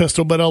say a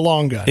pistol, but a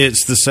long gun.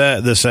 It's the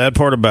sad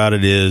part about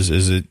it is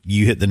that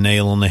you hit the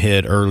nail on the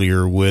head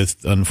earlier with,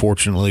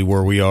 unfortunately,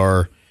 where we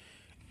are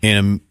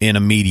in a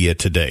media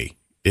today.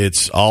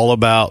 It's all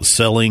about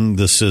selling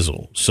the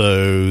sizzle.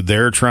 So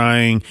they're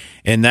trying,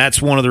 and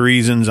that's one of the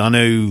reasons I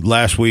know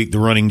last week the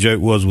running joke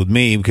was with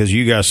me, because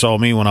you guys saw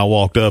me when I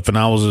walked up and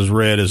I was as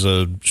red as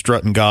a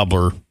strutting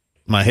gobbler.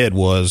 My head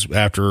was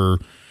after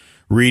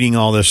reading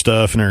all this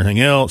stuff and everything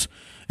else.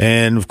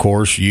 And of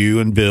course, you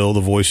and Bill,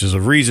 the voices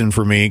of reason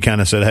for me,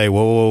 kind of said, "Hey,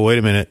 whoa, wait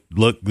a minute.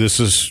 Look, this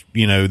is,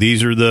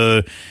 these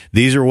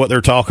are what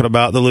they're talking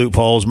about, the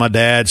loopholes." My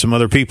dad, some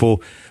other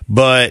people,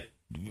 but.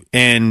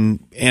 And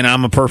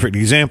I'm a perfect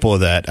example of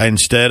that.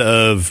 Instead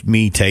of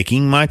me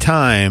taking my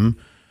time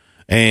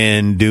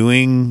and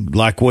doing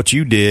like what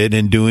you did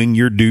and doing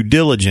your due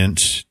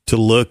diligence to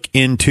look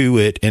into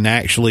it and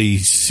actually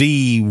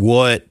see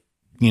what's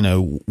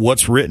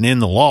written in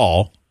the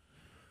law,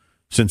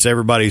 since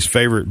everybody's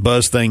favorite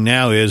buzz thing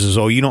now is,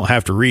 oh, you don't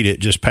have to read it,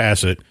 just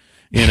pass it.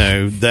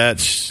 I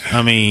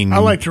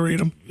like to read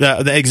them.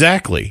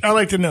 Exactly. I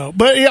like to know.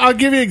 But I'll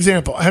give you an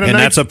example.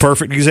 That's a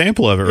perfect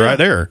example of it right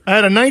there. I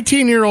had a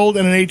 19-year-old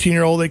and an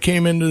 18-year-old that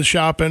came into the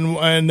shop,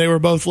 and they were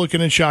both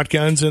looking at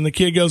shotguns. And the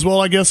kid goes, "Well,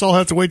 I guess I'll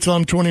have to wait till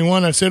I'm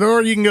 21. I said, "Or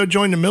you can go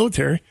join the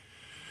military."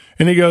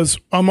 And he goes,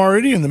 "I'm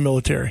already in the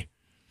military."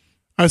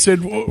 I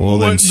said, "Well,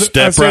 then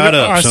step right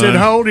up, I son." said,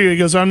 "How old are you?" He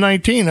goes, "I'm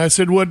 19. I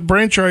said, "What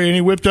branch are you?" And he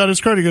whipped out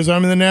his card. He goes,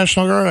 "I'm in the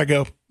National Guard." I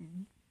go,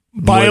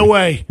 Buy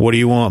away. What do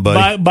you want,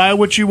 buddy? Buy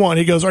what you want.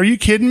 He goes, "Are you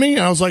kidding me?"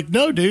 I was like,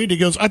 "No, dude." He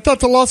goes, "I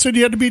thought the law said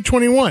you had to be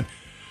 21.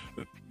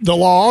 The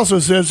law also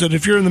says that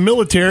if you're in the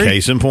military,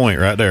 case in point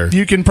right there,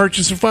 you can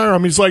purchase a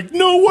firearm." He's like,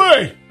 "No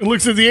way." And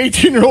looks at the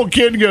 18-year-old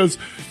kid and goes,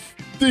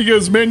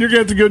 "Man, you're going to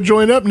have to go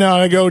join up now."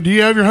 And I go, "Do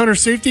you have your hunter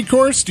safety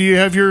course? Do you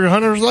have your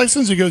hunter's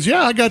license?" He goes,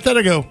 "Yeah, I got that."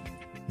 I go,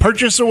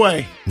 purchase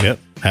away. Yep,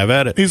 have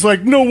at it. He's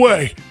like, no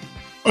way.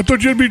 I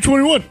thought you had to be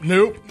 21.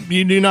 Nope,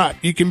 you do not.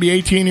 You can be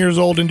 18 years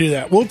old and do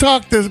that. We'll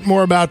talk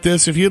more about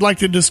this. If you'd like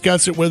to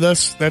discuss it with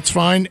us, that's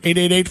fine.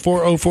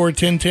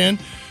 888-404-1010.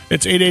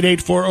 It's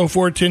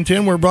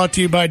 888-404-1010. We're brought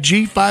to you by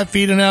G5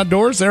 Feed and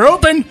Outdoors. They're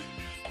open.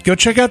 Go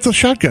check out the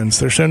shotguns.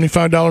 They're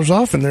 $75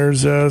 off, and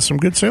there's some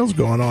good sales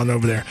going on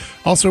over there.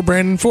 Also,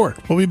 Brandon Ford.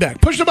 We'll be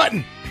back. Push the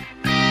button.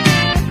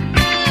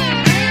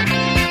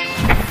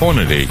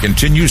 Hornady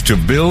continues to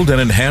build and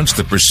enhance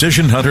the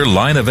Precision Hunter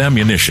line of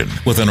ammunition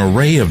with an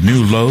array of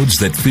new loads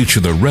that feature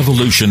the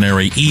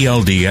revolutionary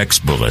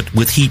ELDX bullet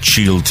with heat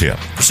shield tip.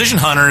 Precision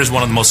Hunter is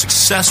one of the most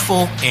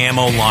successful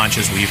ammo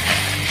launches we've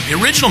had. The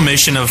original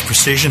mission of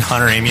Precision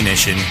Hunter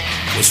ammunition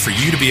was for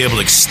you to be able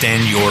to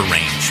extend your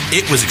range.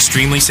 It was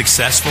extremely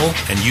successful,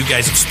 and you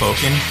guys have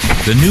spoken.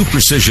 The new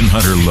Precision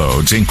Hunter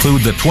loads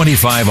include the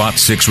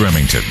 25-06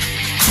 Remington,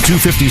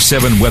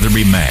 257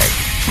 Weatherby Mag,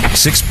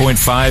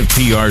 6.5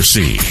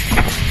 PRC,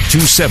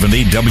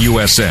 270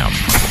 WSM,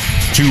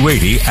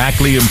 280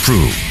 Ackley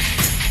Improved,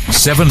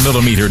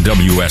 7mm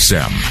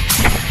WSM,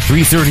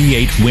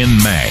 338 Win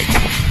Mag,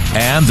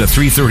 and the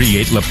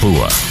 338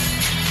 Lapua.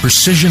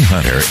 Precision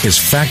Hunter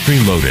is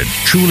factory-loaded,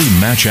 truly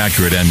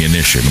match-accurate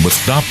ammunition with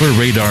Doppler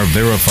radar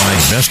verified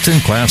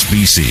best-in-class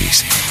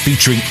BCs,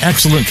 featuring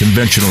excellent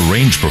conventional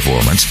range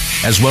performance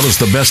as well as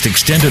the best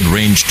extended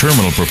range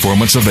terminal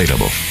performance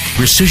available.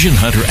 Precision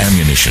Hunter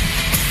ammunition.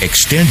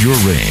 Extend your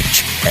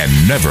range and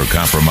never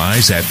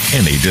compromise at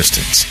any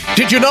distance.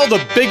 Did you know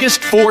the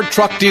biggest Ford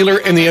truck dealer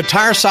in the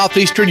entire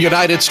southeastern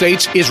United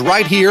States is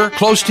right here,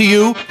 close to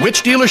you?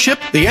 Which dealership?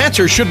 The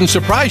answer shouldn't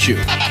surprise you.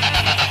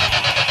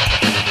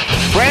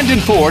 Brandon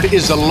Ford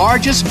is the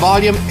largest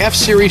volume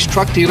F-Series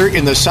truck dealer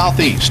in the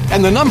Southeast,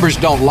 and the numbers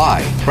don't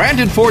lie.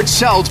 Brandon Ford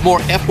sells more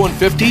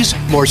F-150s,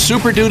 more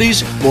Super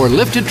Duties, more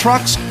lifted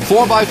trucks,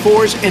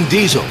 4x4s, and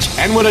diesels.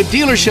 And when a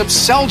dealership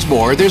sells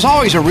more, there's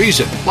always a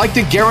reason, like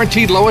the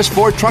guaranteed lowest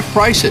Ford truck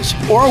prices,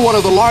 or one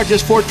of the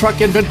largest Ford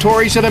truck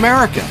inventories in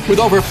America, with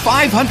over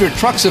 500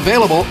 trucks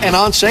available and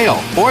on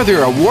sale, or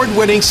their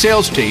award-winning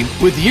sales team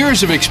with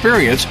years of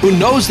experience who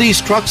knows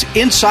these trucks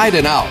inside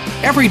and out.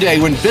 Every day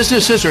when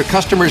businesses or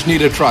customers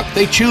need a truck,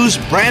 they choose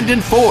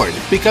Brandon Ford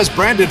because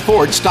Brandon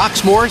Ford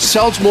stocks more,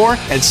 sells more,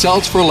 and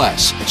sells for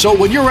less. So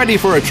when you're ready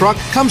for a truck,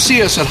 come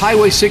see us at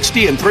Highway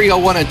 60 and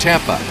 301 in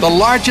Tampa, the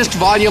largest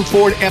volume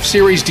Ford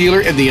F-Series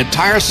dealer in the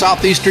entire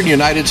southeastern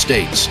United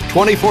States.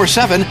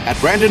 24/7 at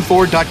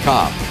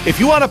BrandonFord.com. If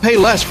you want to pay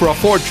less for a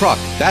Ford truck,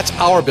 that's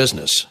our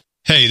business.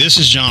 Hey, this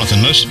is Jonathan.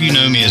 Most of you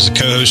know me as the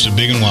co-host of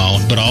Big and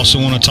Wild, but I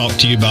also want to talk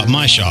to you about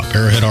my shop,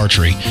 Arrowhead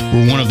Archery.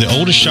 We're one of the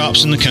oldest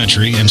shops in the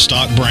country and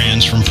stock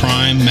brands from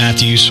Prime,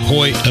 Matthews,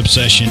 Hoyt,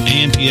 Obsession,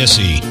 and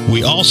PSE.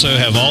 We also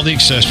have all the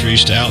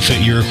accessories to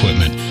outfit your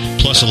equipment,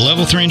 plus a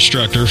level 3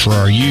 instructor for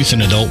our youth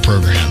and adult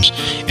programs,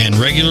 and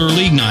regular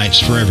league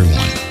nights for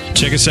everyone.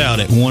 Check us out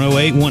at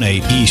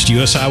 10818 East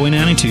US Highway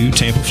 92,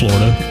 Tampa,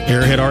 Florida,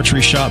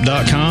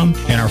 arrowheadarcheryshop.com,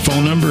 and our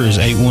phone number is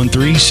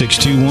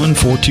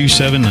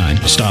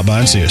 813-621-4279. Stop by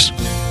and see us.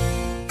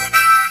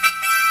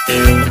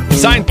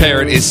 Sign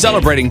Parrot is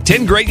celebrating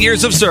 10 great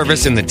years of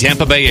service in the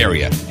Tampa Bay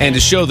area. And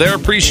to show their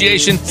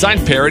appreciation,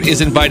 Sign Parrot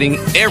is inviting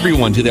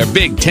everyone to their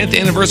big 10th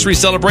anniversary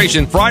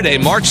celebration Friday,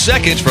 March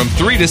 2nd from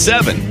 3 to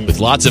 7. With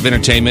lots of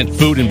entertainment,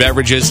 food, and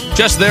beverages,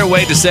 just their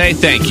way to say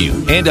thank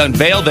you and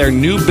unveil their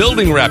new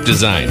building wrap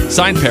design.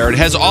 Sign Parrot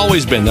has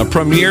always been the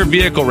premier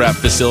vehicle wrap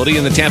facility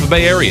in the Tampa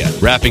Bay area,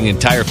 wrapping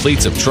entire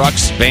fleets of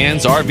trucks,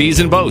 vans, RVs,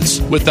 and boats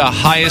with the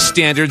highest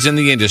standards in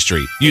the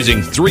industry,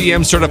 using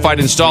 3M certified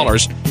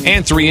installers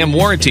and 3M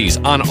warranties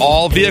on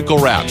all vehicle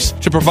wraps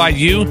to provide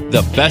you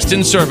the best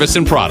in service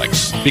and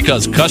products,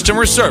 because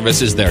customer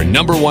service is their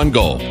number one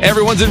goal.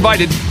 Everyone's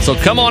invited, so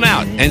come on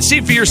out and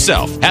see for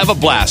yourself. Have a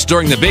blast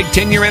during the big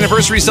 10-year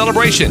anniversary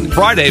celebration,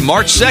 Friday,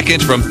 March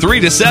 2nd from 3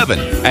 to 7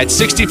 at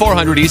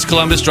 6400 East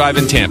Columbus Drive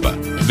in Tampa.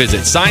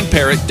 Visit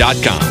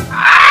signparrot.com.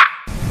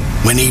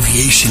 When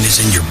aviation is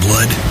in your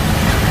blood,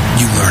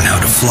 you learn how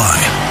to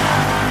fly.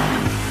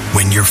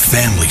 When your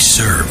family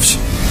serves,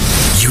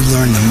 you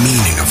learn the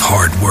meaning of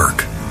hard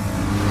work.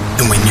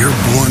 And when you're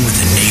born with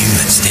a name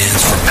that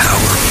stands for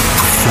power,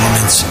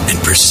 performance,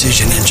 and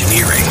precision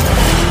engineering,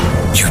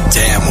 you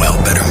damn well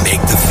better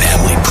make the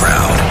family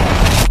proud.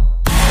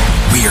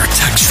 We are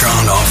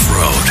Textron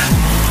Off-Road,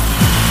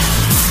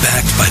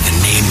 backed by the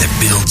name that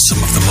builds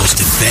some of the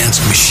most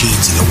advanced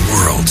machines in the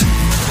world.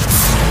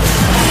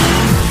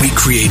 We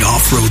create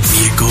off-road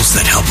vehicles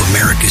that help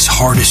America's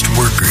hardest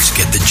workers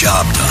get the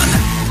job done.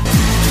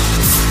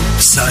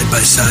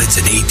 Side-by-sides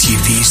and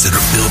ATVs that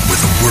are built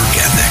with a work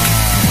ethic,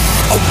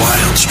 a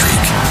wild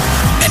streak,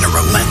 and a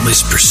relentless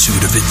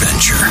pursuit of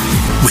adventure,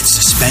 with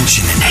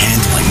suspension and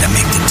handling that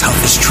make the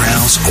toughest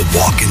trails a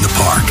walk in the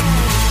park.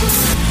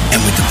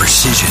 And with the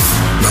precision,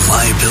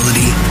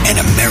 reliability,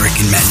 and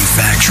American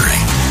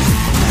manufacturing.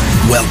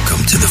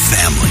 Welcome to the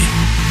family.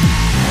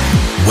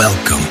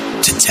 Welcome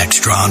to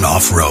Textron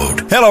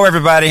Off-Road. Hello,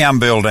 everybody. I'm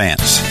Bill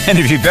Dance. And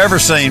if you've ever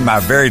seen my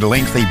very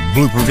lengthy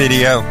blooper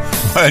video,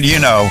 well, you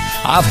know,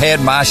 I've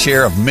had my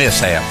share of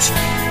mishaps.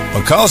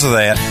 Because of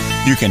that,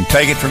 you can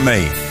take it from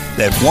me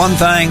that one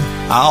thing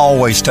I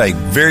always take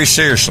very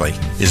seriously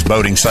is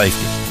boating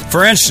safety.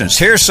 For instance,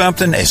 here's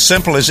something as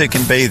simple as it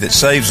can be that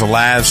saves the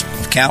lives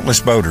of countless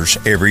boaters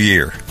every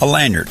year. A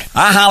lanyard.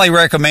 I highly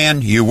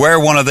recommend you wear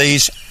one of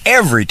these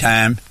every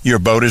time your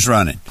boat is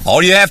running.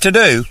 All you have to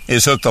do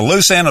is hook the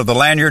loose end of the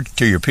lanyard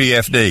to your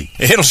PFD.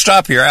 It'll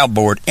stop your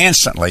outboard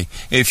instantly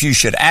if you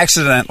should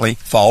accidentally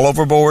fall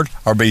overboard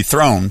or be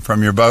thrown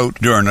from your boat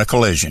during a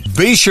collision.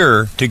 Be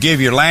sure to give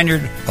your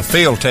lanyard a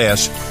field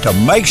test to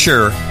make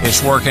sure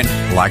it's working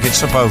like it's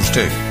supposed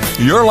to.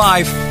 Your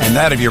life and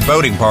that of your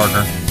boating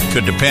partner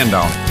could depend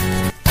on it.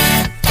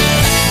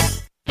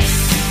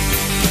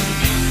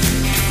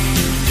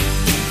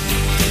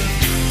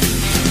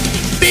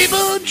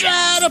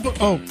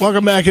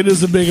 Welcome back. It is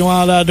the Big and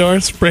Wild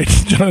Outdoors. Brady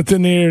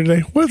Jonathan here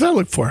today. What did I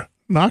look for?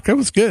 Knock, that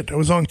was good. It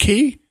was on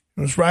key.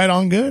 It was right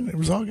on good. It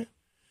was all good.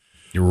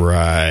 You're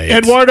right.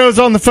 Eduardo's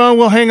on the phone.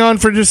 We'll hang on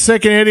for just a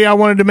second, Eddie. I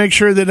wanted to make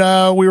sure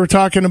that we were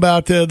talking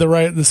about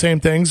the same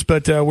things,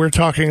 but we're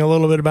talking a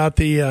little bit about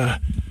the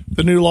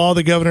new law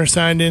the governor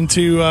signed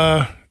into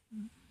law,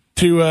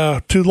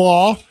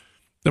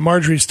 the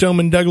Marjorie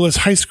Stoneman Douglas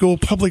High School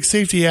Public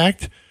Safety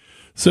Act.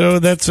 So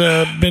that's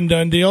a been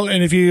done deal.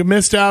 And if you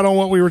missed out on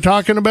what we were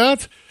talking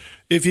about,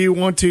 if you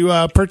want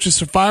to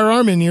purchase a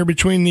firearm and you're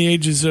between the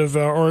ages of,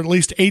 or at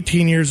least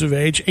 18 years of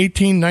age,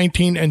 18,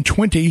 19, and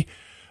 20,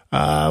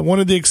 one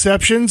of the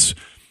exceptions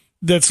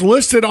that's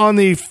listed on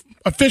the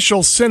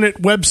official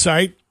Senate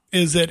website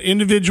is that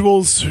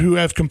individuals who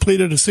have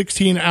completed a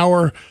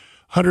 16-hour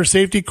hunter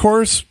safety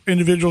course,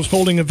 individuals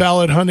holding a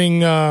valid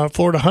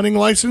Florida hunting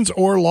license,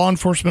 or law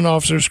enforcement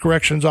officers,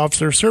 corrections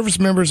officers, service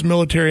members,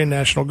 military, and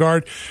National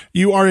Guard,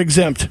 you are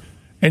exempt.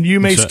 And you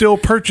may still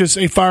purchase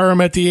a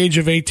firearm at the age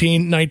of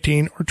 18,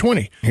 19, or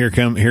 20. Here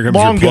comes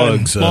long your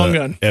plugs, long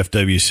gun.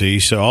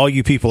 FWC. So all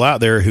you people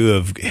out there who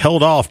have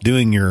held off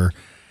doing your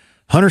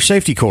hunter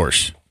safety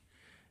course,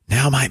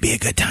 now might be a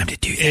good time to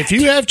do that. If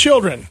you have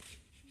children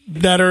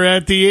that are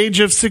at the age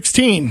of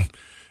 16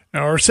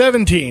 or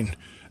 17,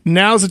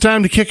 now's the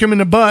time to kick them in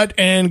the butt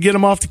and get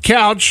them off the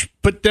couch,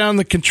 put down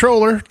the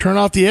controller, turn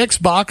off the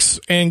Xbox,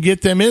 and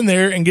get them in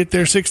there and get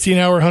their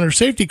 16-hour hunter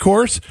safety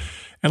course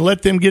and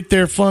let them get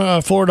their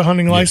Florida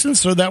hunting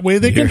license so that way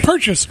they can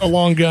purchase a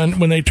long gun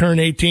when they turn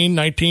 18,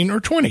 19, or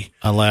 20.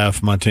 I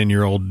laugh. My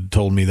 10-year-old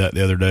told me that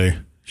the other day.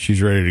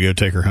 She's ready to go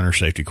take her hunter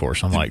safety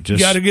course. I'm like,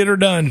 just got to get her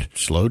done.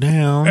 Slow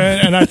down.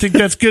 And I think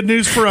that's good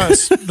news for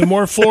us. The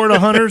more Florida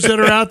hunters that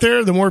are out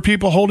there, the more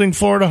people holding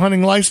Florida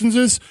hunting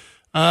licenses,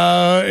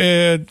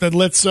 that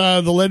lets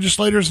the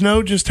legislators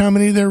know just how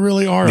many there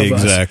really are of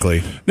us.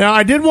 Exactly. Now,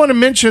 I did want to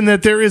mention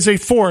that there is a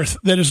fourth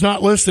that is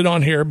not listed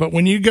on here, but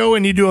when you go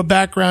and you do a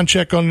background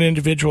check on an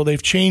individual,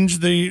 they've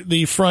changed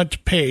the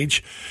front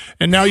page,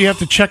 and now you have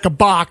to check a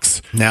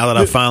box. Now that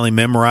I finally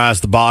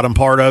memorized the bottom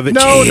part of it,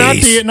 no,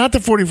 not the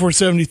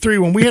 4473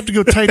 one. We have to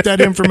go type that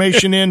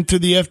information in to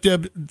the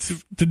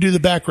FW to do the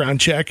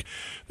background check.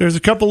 There's a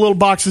couple little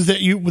boxes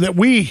that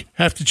we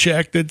have to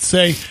check that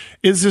say,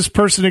 is this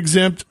person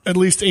exempt at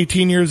least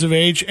 18 years of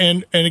age?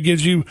 And it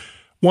gives you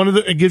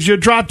it gives you a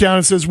drop down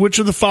and says, which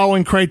of the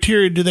following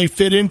criteria do they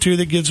fit into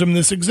that gives them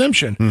this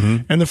exemption? Mm-hmm.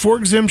 And the four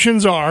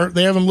exemptions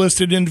they have them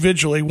listed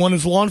individually. One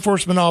is law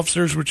enforcement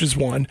officers, which is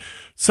one.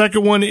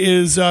 Second one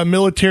is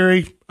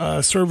military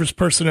service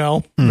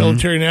personnel,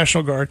 military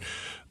National Guard.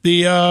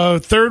 The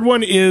third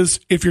one is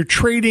if you're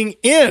trading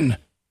in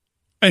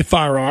a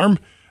firearm,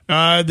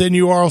 then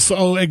you are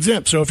also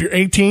exempt. So if you're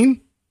 18,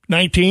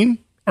 19,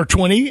 or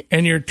 20,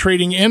 and you're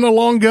trading in a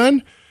long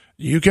gun,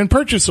 you can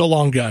purchase a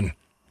long gun.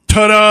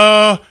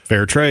 Ta-da!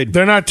 Fair trade.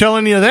 They're not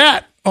telling you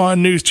that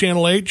on News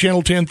Channel 8,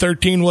 Channel 10,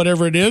 13,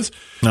 whatever it is.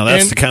 Now,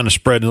 that's the kind of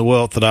spread of the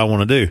wealth that I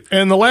want to do.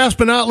 And the last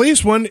but not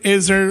least one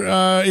is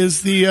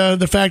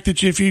the fact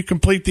that if you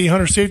complete the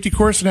hunter safety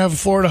course and have a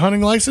Florida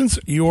hunting license,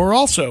 you are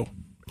also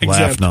exempt.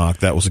 Laugh, Knock.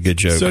 That was a good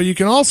joke. So you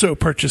can also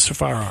purchase a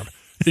firearm.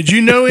 Did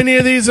you know any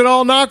of these at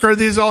all, Knock, or are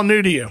these all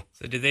new to you?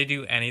 So did they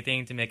do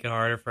anything to make it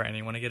harder for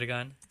anyone to get a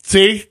gun?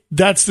 See,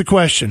 that's the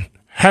question.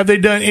 Have they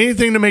done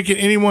anything to make it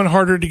anyone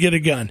harder to get a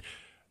gun?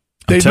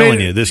 I'm telling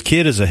you, this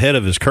kid is ahead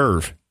of his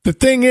curve. The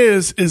thing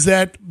is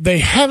that they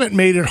haven't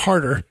made it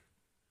harder.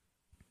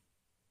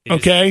 They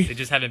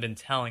just haven't been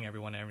telling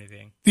everyone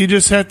everything. You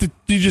just have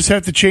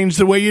to change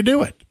the way you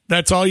do it.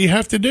 That's all you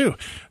have to do.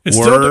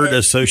 Word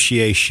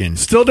association.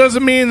 Still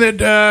doesn't mean that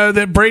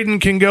that Braden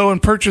can go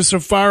and purchase a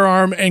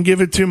firearm and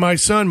give it to my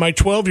son, my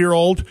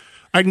 12-year-old.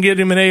 I can get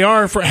him an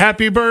AR for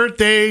happy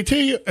birthday to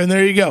you, and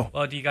there you go.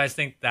 Well, do you guys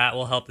think that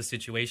will help the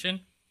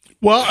situation?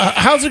 Well,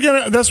 how's it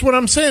going to – that's what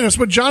I'm saying. That's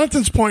what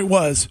Jonathan's point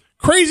was.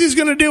 Crazy's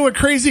going to do what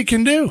crazy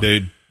can do.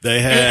 Dude,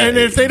 they have – and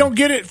if they don't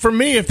get it from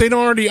me, if they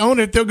don't already own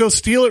it, they'll go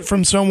steal it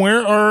from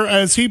somewhere. Or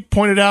as he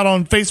pointed out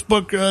on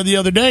Facebook the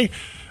other day,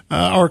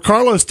 or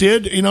Carlos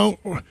did,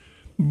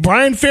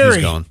 Brian Ferry.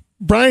 He's gone.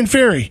 Brian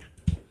Ferry.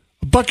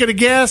 A bucket of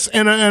gas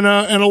and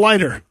a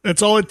lighter.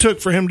 That's all it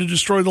took for him to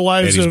destroy the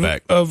lives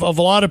of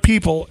a lot of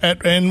people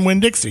in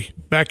Winn-Dixie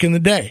back in the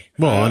day.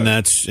 Well, and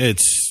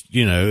it's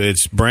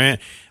it's brand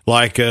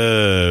like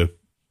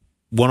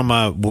one of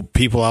my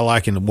people I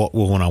like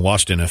when I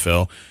watched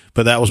NFL.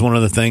 But that was one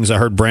of the things I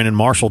heard Brandon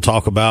Marshall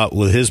talk about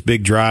with his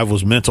big drive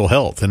was mental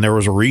health. And there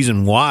was a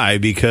reason why,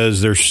 because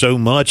there's so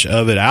much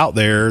of it out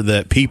there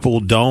that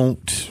people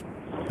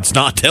it's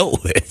not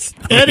dealt with.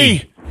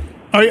 Eddie,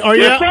 are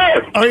you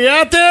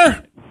out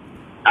there?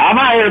 I'm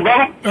out here,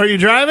 brother. Are you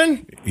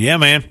driving? Yeah,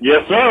 man.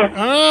 Yes, sir.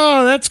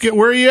 Oh, that's good.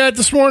 Where are you at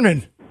this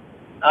morning?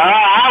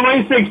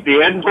 Highway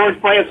 60, heading towards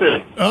Plant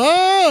City.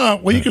 Oh,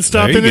 well, you could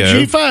stop in at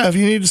G5.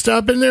 You need to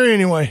stop in there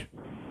anyway.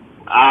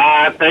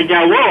 I think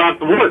I will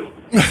after work.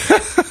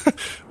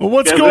 Well,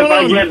 what's going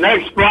on? If I get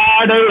next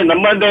Friday and the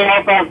Monday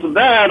off after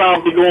that,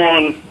 I'll be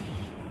going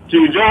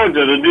to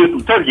Georgia to do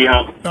some turkey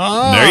hunting.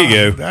 Oh, there you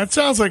go. That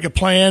sounds like a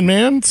plan,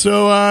 man.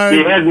 So,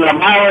 be heading to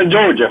Milan,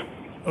 Georgia.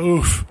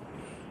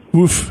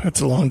 Oof, that's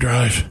a long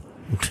drive.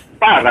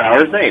 5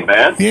 hours ain't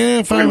bad.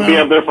 Yeah, 5 hours. We'll be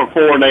up there for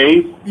 4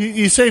 days.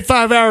 You say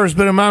 5 hours,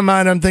 but in my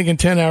mind, I'm thinking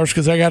 10 hours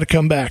because I got to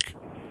come back.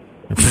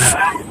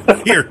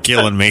 You're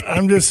killing me.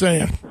 I'm just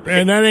saying.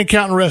 And that ain't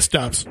counting rest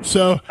stops.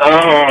 So.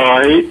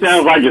 Oh, he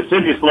sounds like a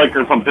city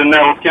slicker from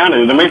Pinellas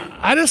County to me.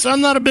 I'm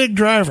not a big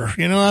driver.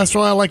 That's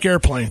why I like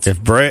airplanes. I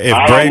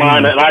don't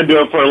mind it. I do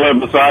it for a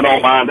living, so I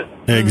don't mind it.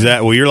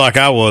 Exactly. Well, you're like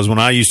I was when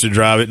I used to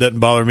drive. It doesn't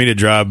bother me to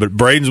drive, but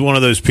Braden's one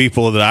of those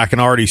people that I can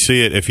already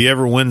see it. If he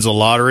ever wins a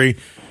lottery,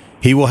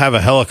 he will have a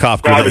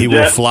helicopter that he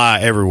will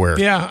fly everywhere.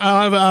 Yeah,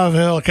 I'll have a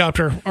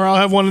helicopter. Or I'll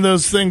have one of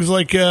those things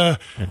like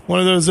one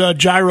of those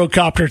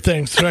gyrocopter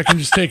things so I can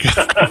just take it.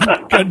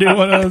 Can do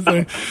one of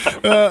those things.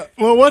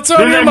 Well, what's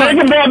on your mind?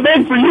 Make them that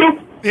big for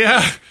you?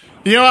 Yeah.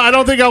 I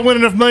don't think I'll win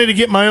enough money to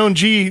get my own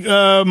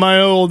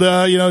my old,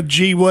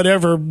 G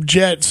whatever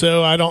jet.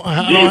 So I don't.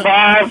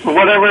 G5 or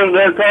whatever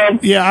they're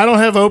called? Yeah, I don't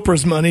have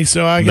Oprah's money,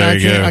 so I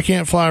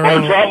can't fly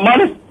around. Or Trump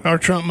money? Or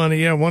Trump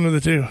money, yeah, one of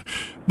the two.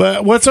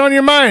 But what's on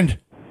your mind?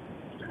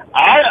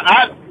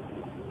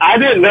 I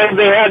didn't know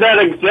they had that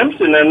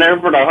exemption in there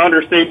for the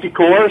hunter safety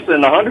course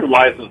and the hunter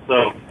license.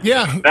 So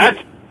yeah, that's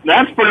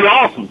pretty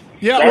awesome.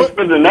 Yeah, that's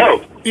good to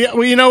know. Yeah,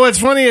 well, what's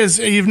funny is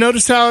you've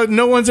noticed how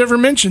no one's ever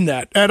mentioned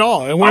that at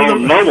all.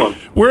 And no one.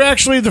 We're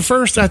actually the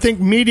first, I think,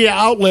 media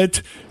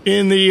outlet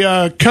in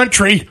the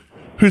country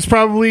who's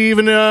probably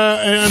even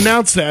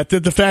announced that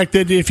the fact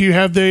that if you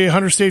have the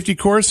hunter safety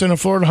course and a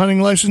Florida hunting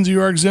license, you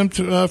are exempt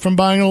from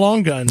buying a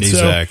long gun.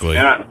 Exactly.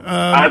 So,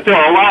 I feel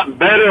a lot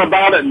better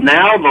about it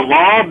now, the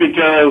law,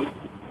 because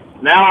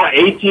now an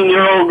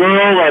 18-year-old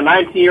girl or a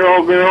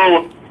 19-year-old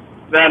girl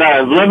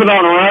that is living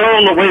on her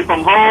own away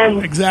from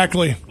home.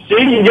 Exactly. She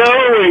can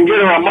go and get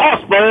her a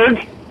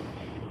Mossberg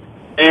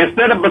and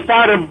set it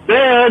beside her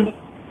bed,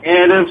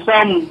 and if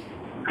some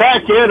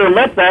crackhead or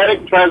meth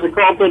addict tries to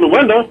crawl through the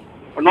window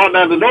or knock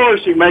down the door,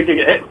 she can make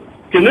a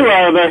canoe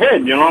out of their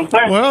head. You know what I'm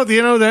saying?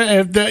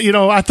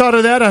 Well, I thought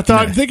of that.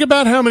 Think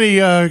about how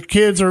many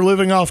kids are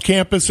living off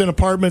campus in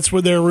apartments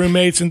with their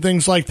roommates and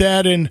things like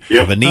that. And I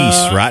have a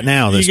niece right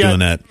now that's doing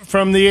that.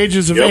 From the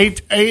ages of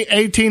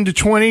 18 to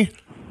 20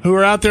 who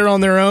are out there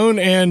on their own.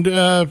 And,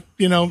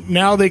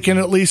 now they can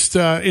at least,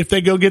 if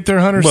they go get their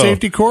hunter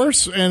safety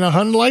course and a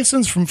hunting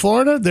license from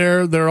Florida,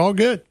 they're all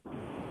good.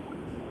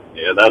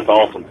 Yeah, that's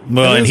awesome.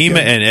 Well, and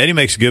Eddie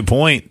makes a good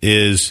point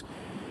is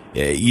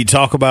you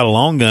talk about a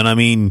long gun. I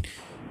mean,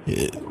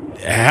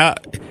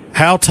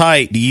 how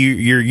tight do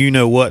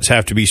your what's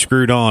have to be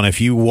screwed on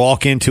if you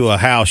walk into a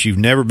house you've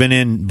never been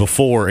in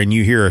before and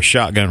you hear a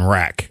shotgun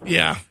rack?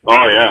 Yeah.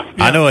 Oh, yeah.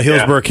 I know a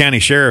Hillsborough County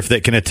sheriff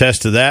that can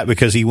attest to that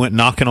because he went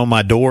knocking on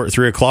my door at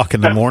 3:00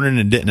 in the morning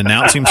and didn't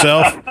announce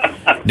himself.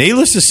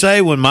 Needless to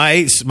say, when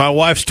my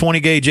wife's 20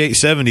 gauge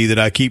 870 that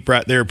I keep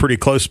right there pretty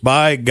close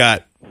by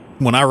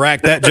when I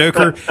racked that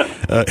joker,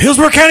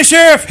 Hillsborough County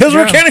Sheriff,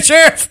 County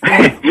Sheriff.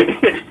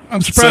 I'm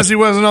surprised he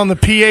wasn't on the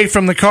PA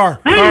from the car.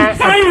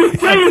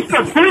 Please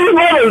put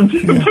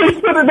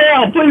it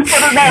down. Please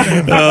put it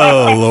down.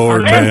 Oh,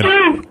 Lord,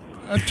 man.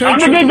 I'm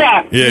the good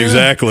guy. Yeah,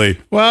 exactly.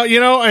 Well,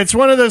 it's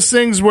one of those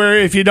things where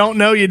if you don't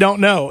know, you don't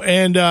know.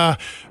 And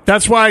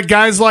that's why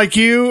guys like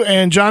you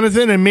and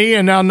Jonathan and me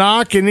and now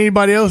Knock and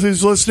anybody else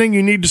who's listening,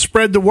 you need to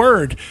spread the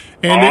word.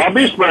 And I'll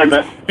be spreading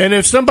it. And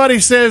if somebody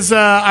says,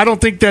 I don't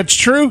think that's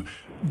true,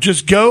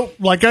 just go.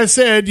 Like I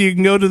said, you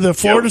can go to the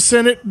Florida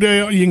Senate.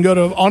 You can go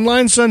to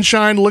Online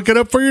Sunshine, look it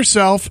up for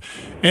yourself.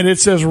 And it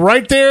says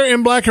right there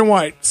in black and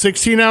white,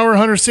 16-hour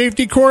hunter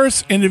safety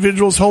course,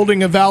 individuals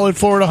holding a valid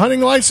Florida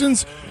hunting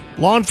license,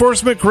 law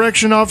enforcement,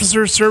 correction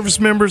officers, service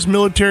members,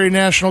 military,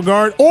 National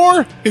Guard,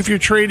 or if you're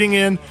trading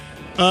in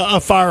a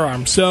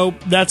firearm. So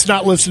that's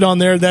not listed on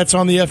there. That's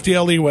on the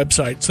FDLE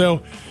website.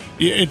 So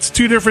it's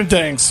two different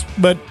things,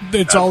 but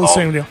it's all the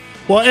same deal.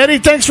 Well, Eddie,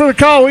 thanks for the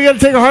call. We got to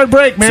take a hard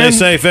break, man.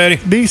 Stay safe, Eddie.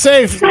 Be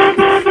safe.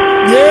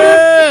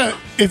 Yeah.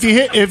 If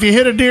you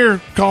hit a deer,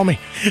 call me.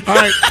 All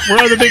right, we're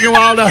on the Big and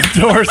Wild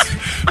Outdoors.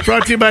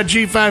 Brought to you by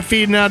G5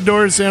 Feed and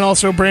Outdoors and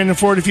also Brandon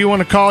Ford. If you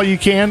want to call, you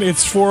can.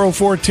 It's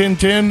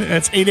 404-1010.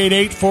 That's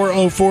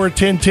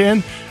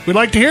 888-404-1010. We'd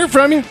like to hear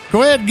from you.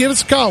 Go ahead, give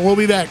us a call. We'll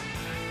be back.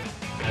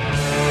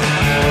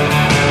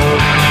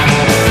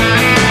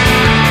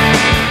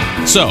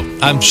 So,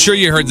 I'm sure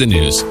you heard the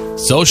news.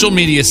 Social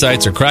media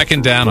sites are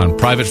cracking down on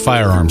private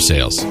firearm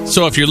sales.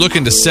 So if you're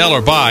looking to sell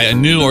or buy a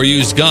new or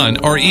used gun,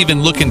 or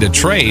even looking to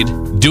trade,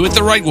 do it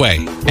the right way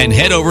and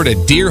head over to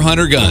Deer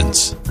Hunter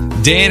Guns.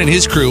 Dan and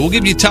his crew will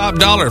give you top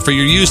dollar for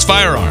your used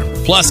firearm,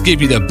 plus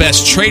give you the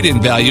best trade-in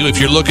value if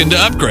you're looking to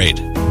upgrade.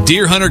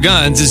 Deer Hunter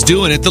Guns is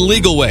doing it the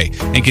legal way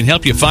and can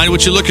help you find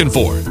what you're looking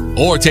for.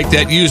 Or take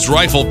that used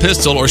rifle,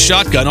 pistol, or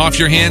shotgun off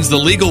your hands the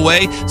legal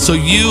way so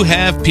you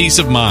have peace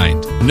of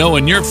mind,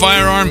 knowing your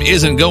firearm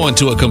isn't going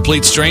to a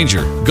complete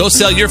stranger. Go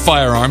sell your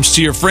firearms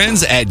to your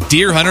friends at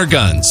Deer Hunter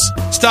Guns.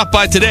 Stop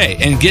by today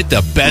and get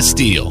the best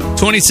deal.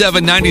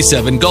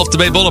 2797 Gulf to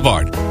Bay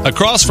Boulevard,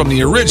 across from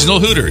the original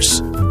Hooters.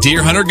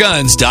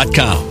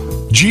 DeerHunterGuns.com.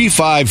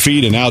 G5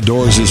 Feed and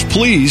Outdoors is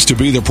pleased to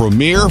be the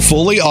premier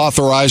fully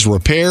authorized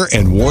repair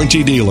and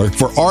warranty dealer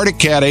for Arctic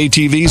Cat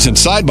ATVs and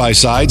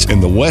side-by-sides in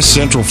the West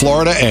Central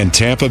Florida and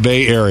Tampa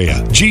Bay area.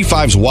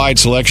 G5's wide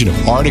selection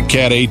of Arctic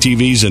Cat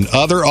ATVs and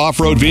other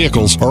off-road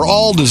vehicles are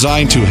all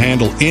designed to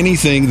handle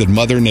anything that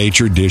Mother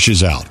Nature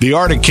dishes out. The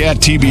Arctic Cat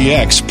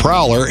TBX,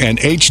 Prowler, and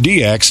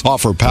HDX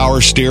offer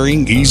power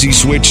steering, easy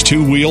switch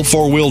 2-wheel,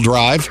 4-wheel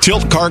drive,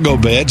 tilt cargo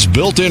beds,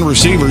 built-in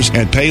receivers,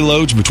 and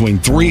payloads between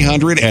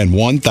 300 and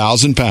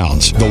 1,000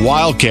 pounds. The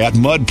Wildcat,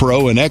 Mud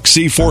Pro, and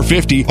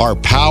XC450 are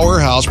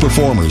powerhouse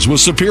performers with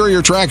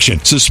superior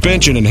traction,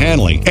 suspension, and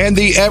handling. And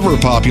the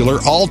ever-popular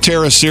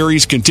All-Terra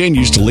series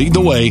continues to lead the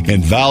way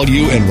in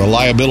value and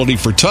reliability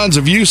for tons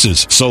of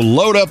uses. So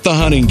load up the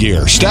hunting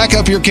gear, stack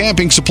up your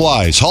camping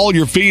supplies, haul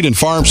your feed and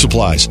farm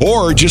supplies,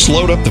 or just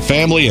load up the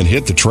family and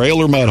hit the trail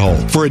or mud hole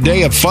for a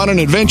day of fun and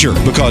adventure,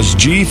 because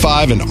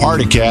G5 and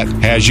Arctic Cat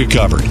has you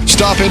covered.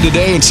 Stop in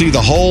today and see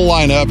the whole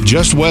lineup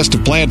just west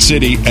of Plant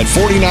City at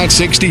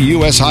 4960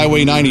 U.S.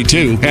 Highway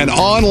 92 and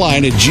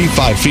online at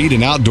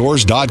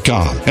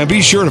G5feedandoutdoors.com. And be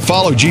sure to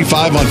follow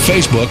G5 on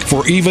Facebook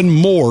for even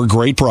more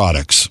great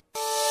products.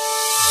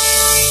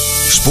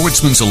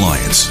 Sportsman's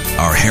Alliance,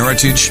 our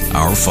heritage,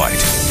 our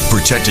fight.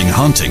 Protecting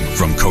hunting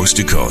from coast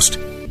to coast.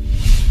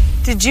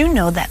 Did you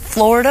know that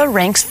Florida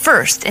ranks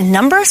first in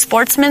number of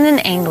sportsmen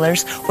and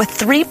anglers with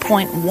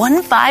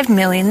 3.15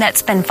 million that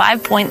spend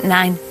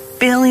 $5.9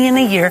 billion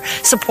a year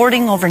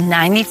supporting over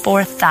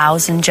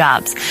 94,000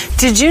 jobs?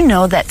 Did you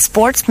know that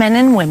sportsmen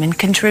and women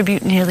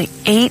contribute nearly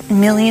 $8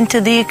 million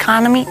to the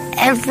economy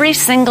every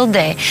single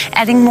day,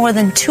 adding more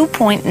than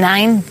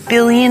 $2.9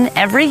 billion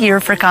every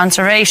year for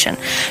conservation?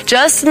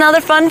 Just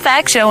another fun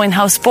fact showing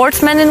how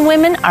sportsmen and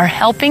women are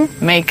helping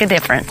make a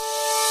difference.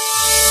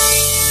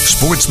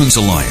 Sportsman's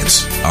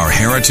Alliance, our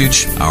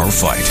heritage, our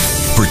fight.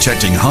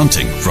 Protecting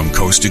hunting from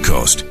coast to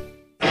coast.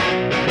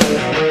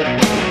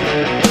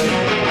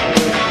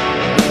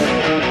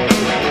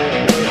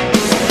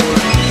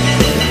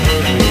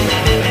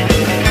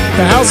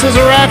 The houses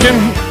are rocking.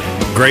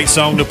 Great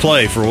song to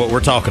play for what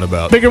we're talking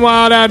about. Big and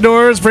Wild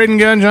Outdoors. Braden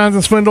Gunn,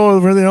 Jonathan Swindle.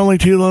 We're the only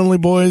two lonely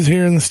boys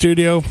here in the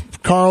studio.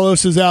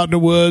 Carlos is out in the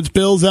woods.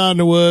 Bill's out in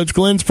the woods.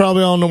 Glenn's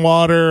probably on the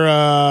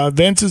water.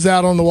 Vince is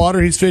out on the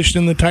water. He's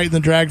fishing in the Titan the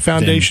Drag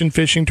Foundation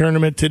fishing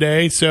tournament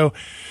today. So,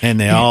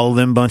 and all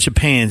them bunch of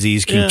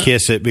pansies can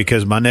kiss it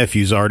because my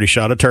nephew's already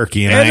shot a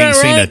turkey, and Isn't I ain't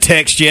that seen right? a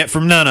text yet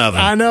from none of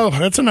them. I know.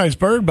 That's a nice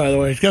bird, by the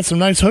way. It's got some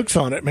nice hooks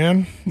on it,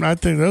 man. I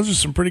think those are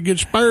some pretty good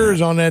spurs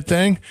on that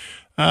thing.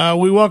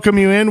 We welcome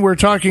you in. We're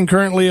talking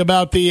currently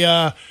about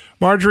the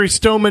Marjorie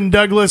Stoneman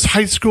Douglas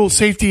High School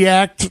Safety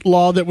Act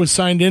law that was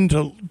signed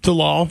into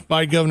law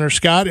by Governor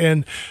Scott,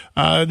 and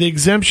the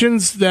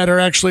exemptions that are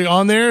actually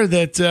on there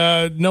that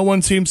no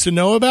one seems to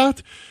know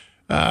about.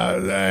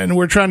 And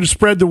we're trying to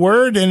spread the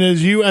word. And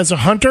as a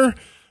hunter,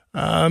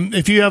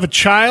 if you have a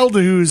child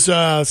who's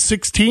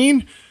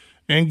 16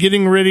 and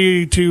getting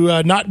ready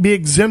to not be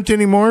exempt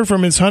anymore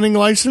from his hunting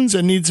license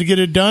and needs to get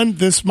it done,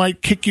 this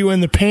might kick you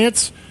in the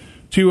pants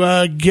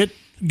to get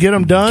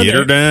them done. Get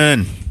her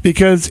done.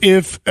 Because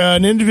if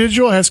an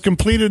individual has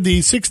completed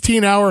the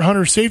 16-hour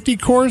hunter safety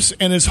course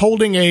and is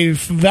holding a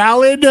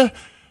valid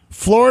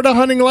Florida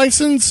hunting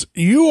license,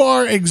 you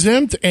are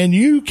exempt and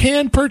you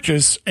can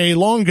purchase a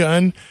long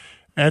gun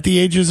at the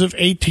ages of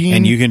 18.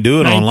 And you can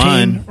do it 19,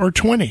 online. Or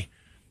 20.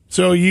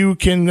 So you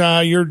can,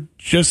 you're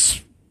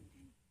just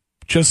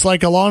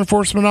like a law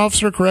enforcement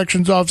officer,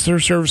 corrections officer,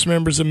 service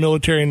members of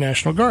military and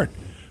National Guard.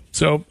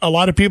 So a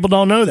lot of people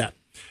don't know that.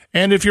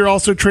 And if you're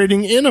also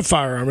trading in a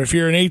firearm, if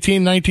you're an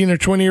 18, 19, or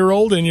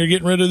 20-year-old and you're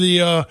getting rid of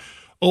the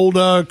old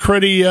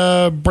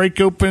cruddy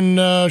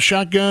break-open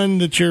shotgun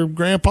that your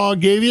grandpa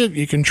gave you,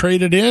 you can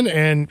trade it in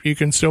and you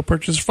can still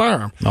purchase a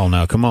firearm. Oh,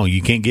 no, come on.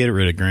 You can't get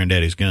rid of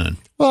Granddaddy's gun.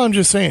 Well, I'm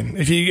just saying,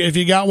 if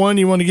you got one,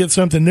 you want to get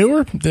something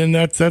newer, then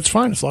that's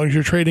fine as long as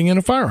you're trading in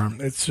a firearm.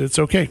 It's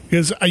okay.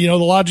 Because, the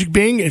logic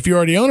being, if you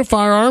already own a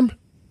firearm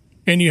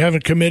and you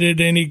haven't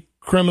committed any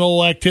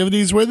criminal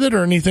activities with it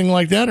or anything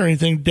like that or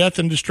anything death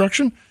and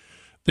destruction,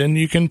 then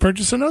you can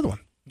purchase another one.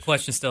 The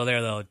question's still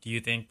there, though. Do you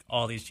think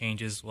all these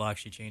changes will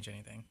actually change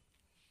anything?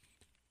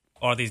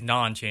 Or are these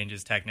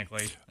non-changes,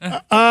 technically?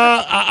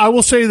 I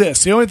will say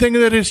this. The only thing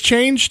that has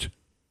changed,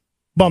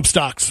 bump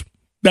stocks.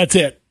 That's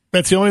it.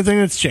 That's the only thing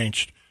that's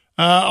changed.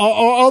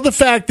 All the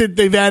fact that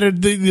they've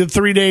added the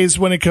 3 days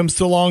when it comes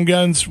to long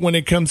guns, when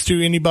it comes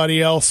to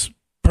anybody else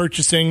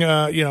purchasing,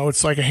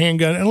 it's like a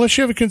handgun, unless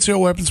you have a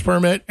concealed weapons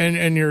permit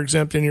and you're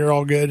exempt and you're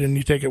all good and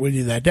you take it with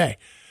you that day.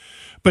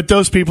 But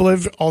those people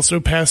have also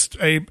passed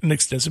an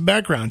extensive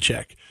background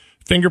check.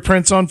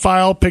 Fingerprints on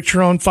file,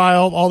 picture on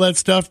file, all that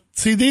stuff.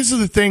 See, these are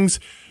the things,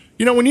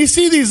 when you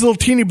see these little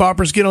teeny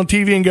boppers get on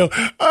TV and go,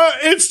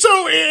 it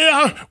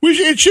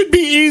should be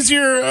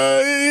easier.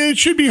 It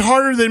should be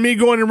harder than me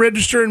going and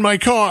registering my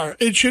car.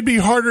 It should be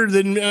harder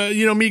than,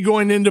 me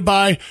going in to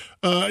buy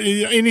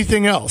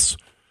anything else.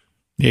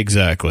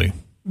 Exactly.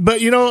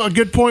 But, a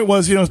good point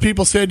was,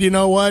 people said,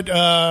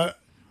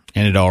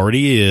 and it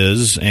already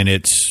is, and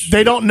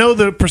they don't know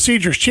the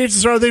procedures.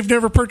 Chances are they've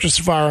never purchased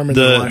a firearm in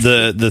their life.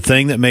 The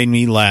thing that made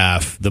me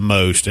laugh the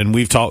most, and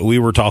we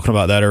were talking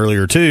about that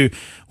earlier too,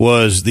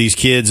 was these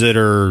kids they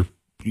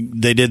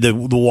did the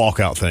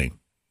walkout thing.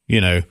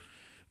 I'm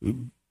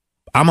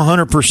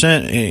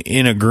 100%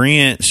 in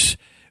agreement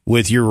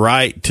with your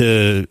right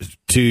to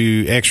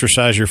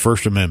exercise your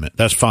First Amendment.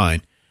 That's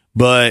fine.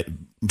 But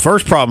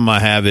first problem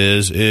I have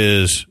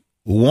is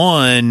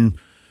one,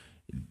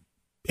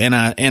 and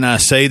I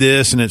say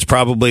this, and it's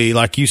probably,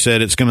 like you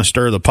said, it's going to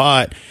stir the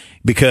pot,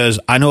 because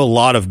I know a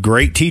lot of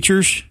great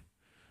teachers,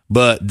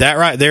 but that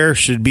right there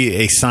should be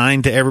a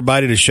sign to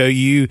everybody to show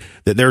you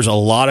that there's a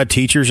lot of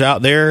teachers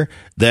out there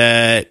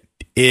that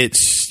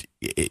it's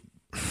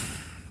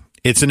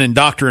an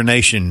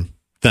indoctrination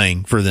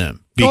thing for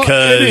them.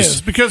 Because it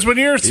is. Because when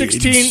you're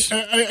 16,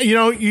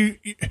 you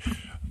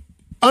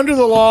under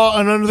the law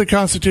and under the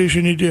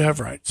Constitution, you do have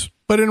rights.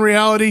 But in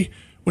reality,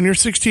 when you're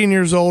 16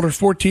 years old or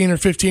 14 or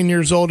 15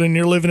 years old and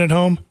you're living at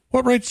home,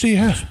 what rights do you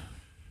have?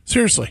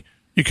 Seriously.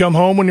 You come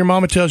home when your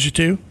mama tells you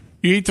to.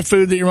 You eat the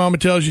food that your mama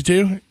tells you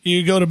to.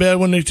 You go to bed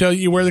when they tell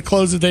you. You wear the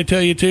clothes that they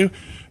tell you to.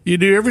 You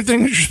do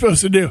everything that you're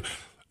supposed to do.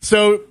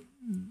 So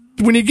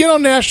when you get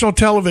on national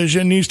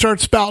television and you start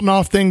spouting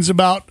off things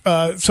about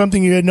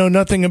something you know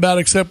nothing about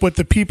except what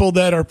the people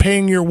that are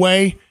paying your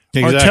way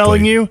are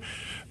telling you,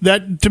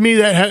 that to me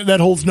that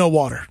holds no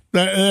water.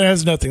 That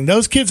has nothing.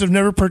 Those kids have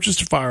never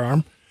purchased a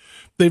firearm.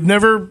 They've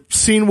never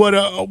seen what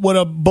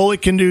a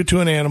bullet can do to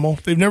an animal.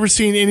 They've never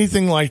seen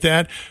anything like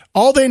that.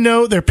 All they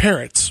know, they're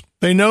parrots.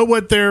 They know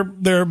what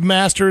their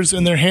masters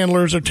and their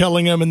handlers are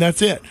telling them, and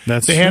that's it.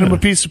 They hand them a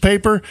piece of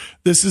paper.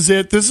 This is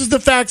it. This is the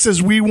facts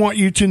as we want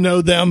you to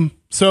know them.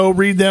 So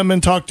read them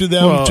and talk to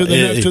them to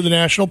the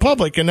national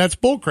public, and that's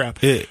bullcrap.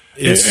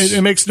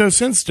 It makes no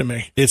sense to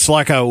me. It's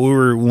like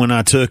when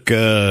I took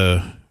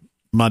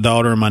my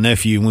daughter and my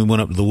nephew, and we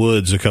went up to the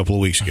woods a couple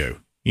of weeks ago.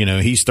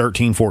 He's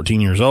 13,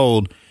 14 years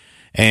old.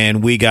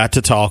 And we got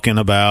to talking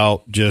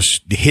about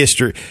just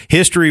history.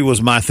 History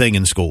was my thing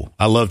in school.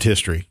 I loved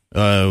history.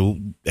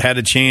 Had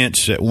a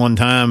chance at one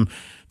time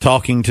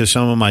talking to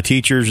some of my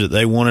teachers that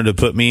they wanted to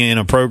put me in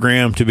a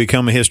program to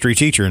become a history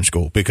teacher in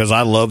school because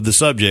I loved the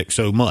subject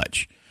so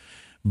much.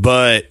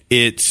 But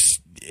it's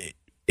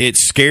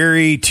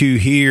scary to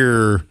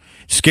hear,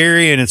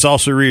 and it's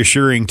also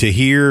reassuring to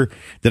hear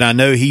that I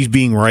know he's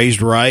being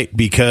raised right,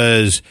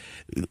 because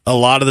a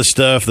lot of the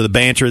stuff, the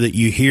banter that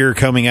you hear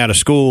coming out of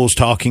schools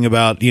talking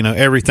about,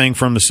 everything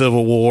from the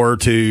Civil War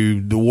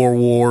to the war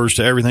wars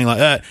to everything like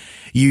that,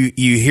 you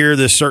hear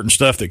this certain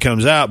stuff that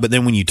comes out. But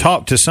then when you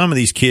talk to some of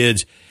these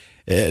kids,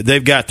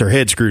 they've got their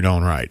head screwed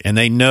on right and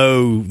they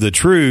know the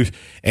truth.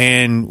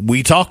 And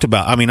we talked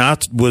about, my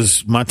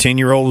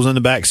 10-year-old was in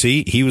the back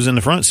seat. He was in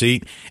the front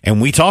seat,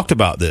 and we talked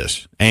about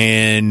this.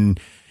 And,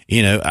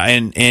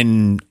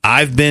 and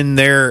I've been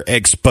their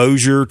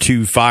exposure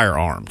to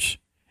firearms.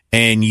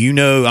 And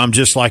I'm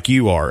just like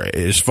you are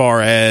as far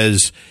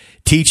as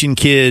teaching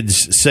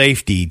kids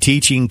safety,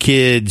 teaching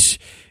kids,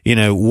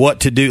 what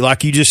to do.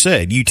 Like you just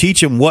said, you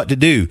teach them what to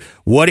do,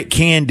 what it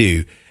can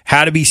do,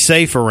 how to be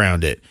safe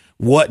around it,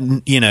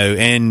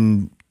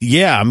 and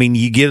yeah,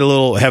 you get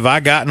have I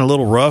gotten a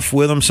little rough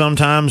with them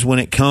sometimes when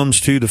it comes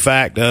to the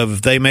fact of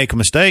if they make a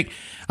mistake?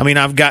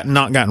 I've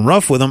not gotten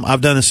rough with them. I've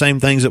done the same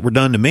things that were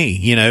done to me.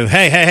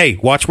 Hey,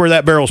 watch where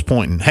that barrel's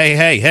pointing.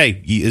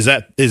 Hey, is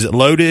it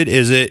loaded?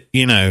 Is it,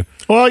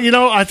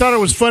 Well, I thought it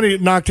was funny,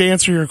 Knock, to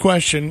answer your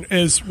question,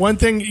 is one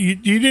thing, you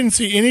didn't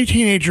see any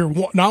teenager,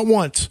 not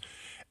once,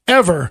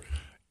 ever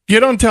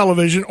get on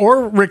television,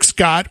 or Rick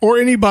Scott, or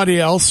anybody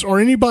else, or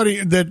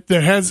anybody that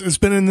has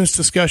been in this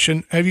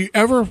discussion. Have you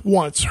ever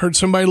once heard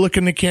somebody look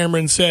in the camera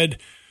and said,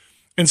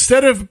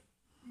 instead of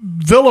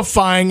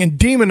vilifying and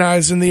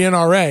demonizing the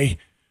NRA,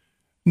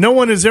 no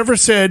one has ever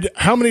said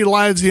how many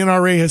lives the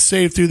NRA has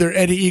saved through their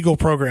Eddie Eagle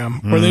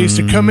program, where they used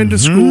to come into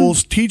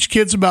schools, teach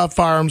kids about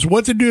firearms,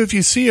 what to do if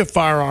you see a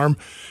firearm,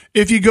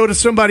 if you go to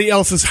somebody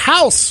else's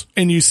house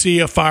and you see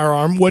a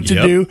firearm, what to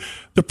do,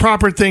 the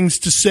proper things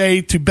to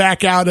say to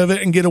back out of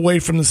it and get away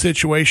from the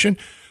situation.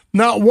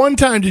 Not one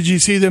time did you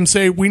see them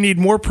say, we need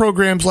more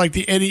programs like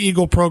the Eddie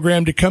Eagle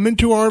program to come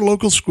into our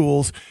local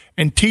schools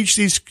and teach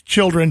these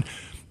children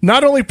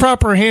not only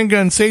proper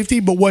handgun safety,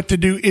 but what to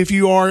do if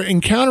you are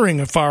encountering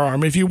a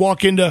firearm. If you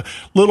walk into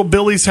little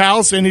Billy's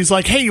house and he's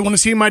like, hey, you want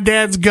to see my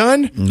dad's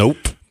gun?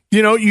 Nope.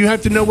 You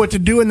have to know what to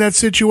do in that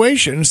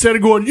situation. Instead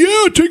of going,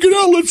 yeah, take it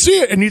out, let's see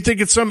it. And you think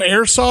it's some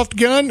airsoft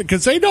gun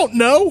because they don't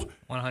know.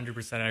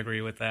 100% I agree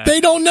with that.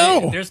 They don't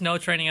know. There's no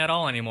training at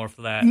all anymore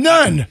for that.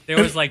 None.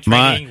 There was like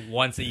training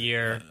once a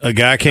year. A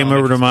guy came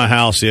over to my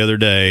house the other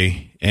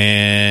day,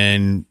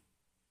 and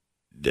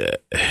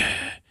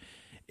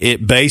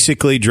it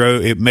basically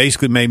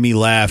made me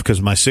laugh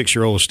because my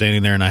 6-year-old was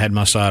standing there and I had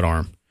my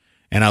sidearm.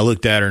 And I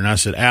looked at her and I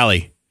said,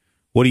 Allie,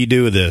 what do you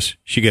do with this?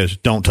 She goes,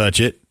 don't touch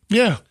it.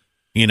 Yeah.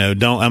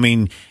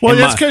 Well,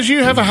 that's because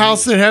you have a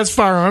house that has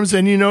firearms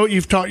and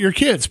you've taught your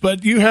kids.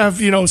 But you have,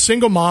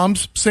 single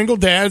moms, single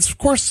dads. Of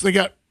course, they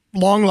got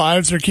long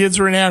lives. Their kids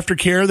are in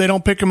aftercare. They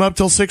don't pick them up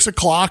till 6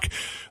 o'clock.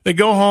 They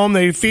go home,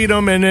 they feed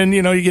them, and then,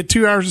 you get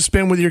 2 hours to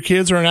spend with your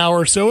kids or an hour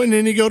or so, and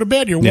then you go to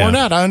bed. You're worn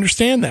out. I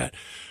understand that.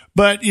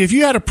 But if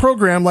you had a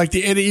program like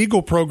the Eddie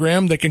Eagle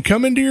program that can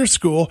come into your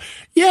school,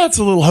 it's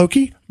a little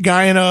hokey.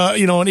 Guy in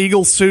an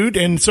Eagle suit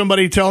and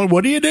somebody telling,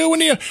 what do you do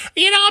when you pick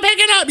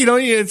it up?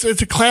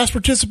 It's a class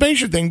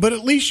participation thing, but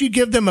at least you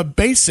give them a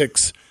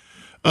basics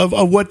of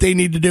what they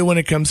need to do when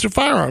it comes to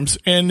firearms.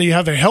 And you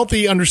have a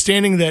healthy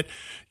understanding that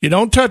you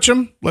don't touch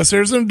them unless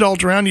there's an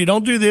adult around. You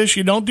don't do this.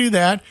 You don't do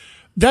that.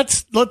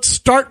 Let's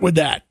start with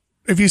that.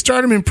 If you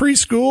start them in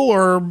preschool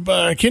or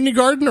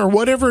kindergarten or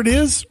whatever it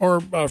is,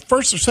 or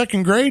first or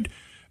second grade,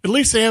 at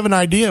least they have an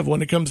idea of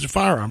when it comes to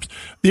firearms.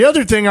 The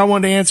other thing I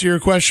wanted to answer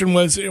your question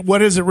was, what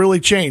has it really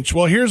changed?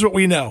 Well, here's what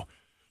we know.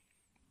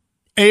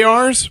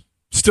 ARs,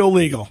 still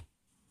legal.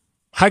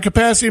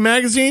 High-capacity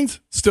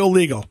magazines, still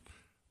legal.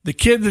 The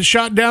kid that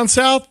shot down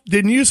south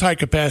didn't use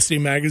high-capacity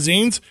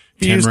magazines.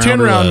 He used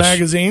 10-round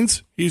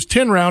magazines. He used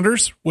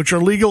 10-rounders, which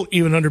are legal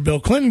even under Bill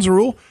Clinton's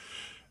rule.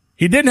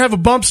 He didn't have a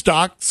bump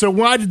stock, so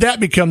why did that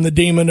become the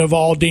demon of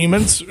all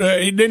demons?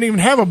 He didn't even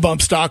have a bump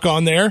stock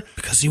on there.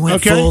 Because he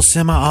went full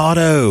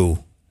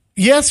semi-auto.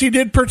 Yes, he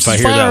did purchase a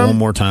firearm. If I hear that one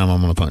more time, I'm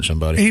going to punch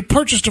somebody. He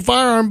purchased a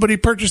firearm, but he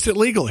purchased it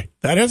legally.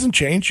 That hasn't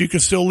changed. You can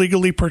still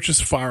legally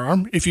purchase a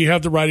firearm if you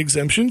have the right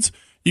exemptions.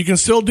 You can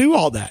still do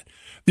all that.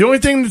 The only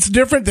thing that's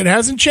different that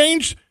hasn't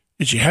changed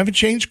is you haven't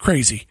changed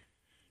crazy,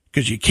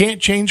 because you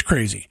can't change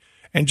crazy.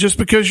 And just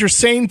because you're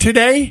sane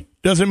today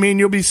doesn't mean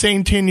you'll be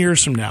sane 10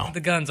 years from now.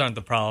 The guns aren't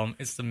the problem.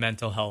 It's the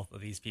mental health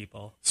of these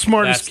people.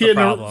 Smartest kid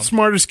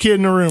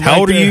in the room. How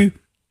old are you?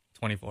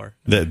 24.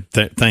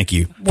 Thank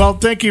you. Well,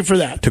 thank you for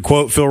that. To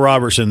quote Phil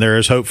Robertson, there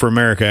is hope for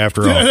America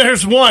after all.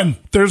 There's one.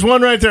 There's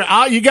one right there.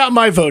 You got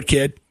my vote,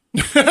 kid.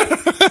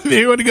 If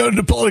you want to go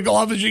into political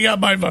office, you got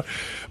my vote.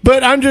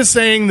 But I'm just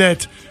saying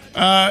that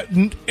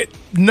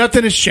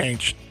nothing has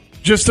changed.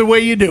 Just the way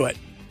you do it.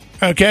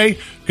 Okay?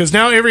 Because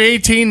now every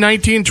 18,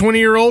 19,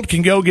 20-year-old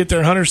can go get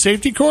their hunter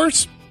safety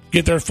course,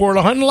 get their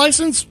Florida hunting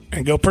license,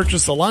 and go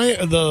purchase the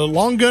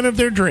long gun of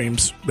their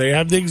dreams. They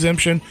have the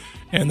exemption,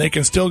 and they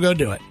can still go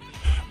do it.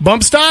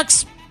 Bump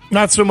stocks?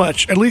 Not so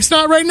much. At least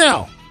not right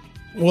now.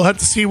 We'll have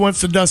to see once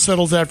the dust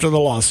settles after the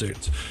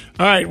lawsuits.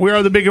 All right, we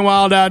are the Big and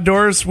Wild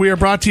Outdoors. We are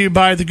brought to you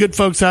by the good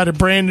folks out at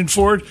Brandon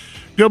Ford.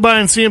 Go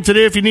by and see them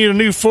today if you need a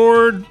new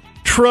Ford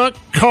truck,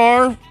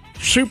 car,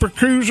 Super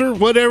Cruiser,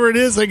 whatever it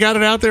is. They got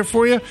it out there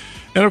for you.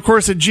 And, of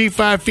course, at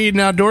G5 Feed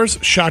and Outdoors,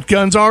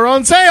 shotguns are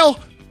on sale.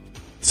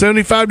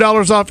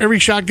 $75 off every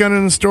shotgun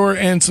in the store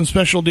and some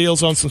special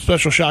deals on some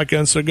special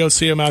shotguns. So go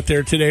see them out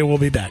there today. We'll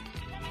be back.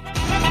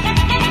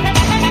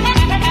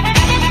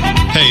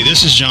 Hey,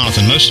 this is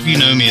Jonathan. Most of you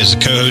know me as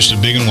the co-host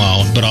of Big and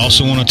Wild, but I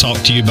also want to talk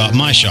to you about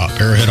my shop,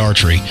 Arrowhead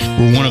Archery.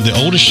 We're one of the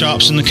oldest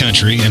shops in the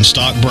country and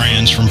stock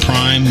brands from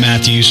Prime,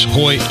 Matthews,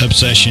 Hoyt,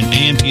 Obsession,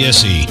 and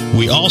PSE.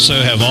 We also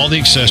have all the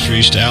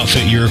accessories to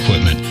outfit your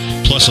equipment,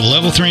 plus a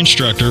level 3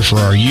 instructor for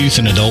our youth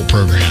and adult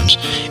programs,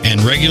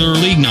 and regular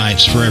league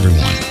nights for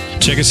everyone.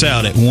 Check us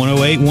out at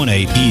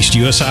 10818 East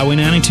US Highway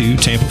 92,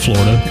 Tampa,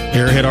 Florida,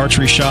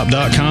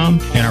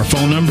 arrowheadarcheryshop.com, and our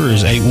phone number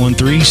is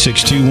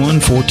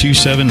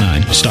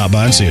 813-621-4279. Stop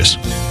by and see us.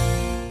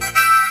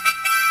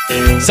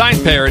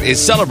 Sign Parrot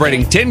is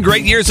celebrating 10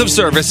 great years of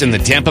service in the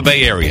Tampa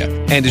Bay area.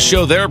 And to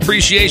show their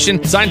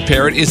appreciation, Sign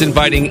Parrot is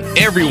inviting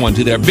everyone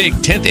to their big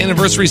 10th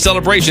anniversary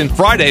celebration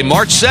Friday,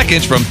 March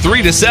 2nd from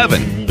 3 to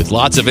 7. With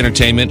lots of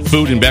entertainment,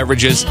 food, and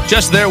beverages,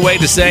 just their way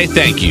to say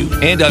thank you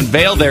and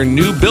unveil their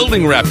new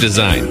building wrap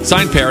design.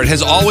 Sign Parrot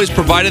has always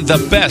provided the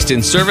best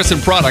in service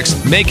and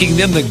products, making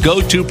them the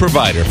go-to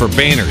provider for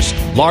banners,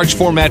 large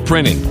format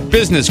printing,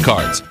 business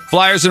cards,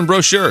 flyers, and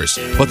brochures.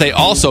 But they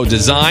also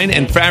design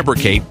and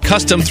fabricate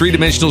custom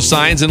 3-dimensional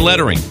signs and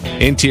lettering,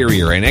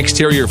 interior and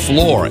exterior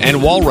floor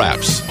and wall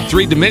wraps,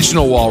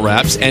 3-dimensional wall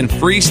wraps, and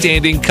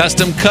freestanding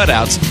custom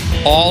cutouts,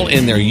 all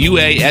in their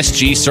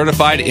UASG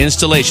certified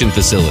installation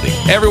facility.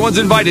 Everyone's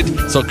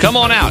invited, so come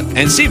on out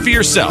and see for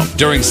yourself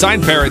during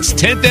Sign Parrot's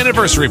 10th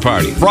anniversary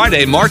party,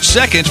 Friday, March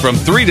 2nd from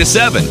 3 to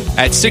 7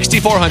 at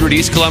 6400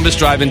 East Columbus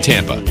Drive in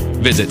Tampa.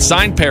 Visit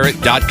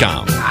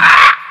signparrot.com.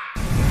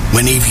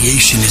 When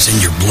aviation is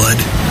in your blood,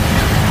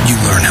 you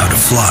learn how to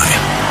fly.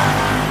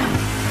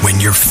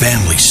 When your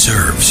family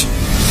serves,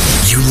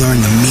 you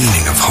learn the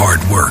meaning of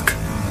hard work.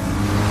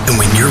 And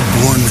when you're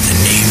born with a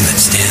name that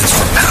stands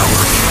for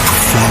power,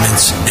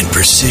 performance, and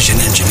precision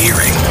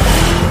engineering,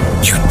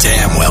 you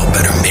damn well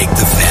better make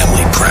the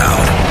family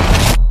proud.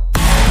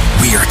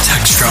 We are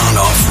Textron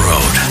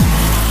Off-Road,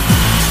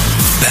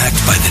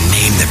 backed by the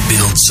name that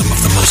builds some of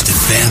the most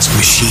advanced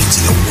machines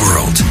in the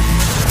world.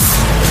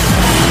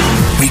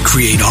 We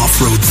create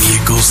off-road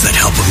vehicles that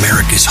help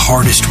America's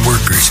hardest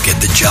workers get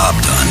the job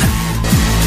done.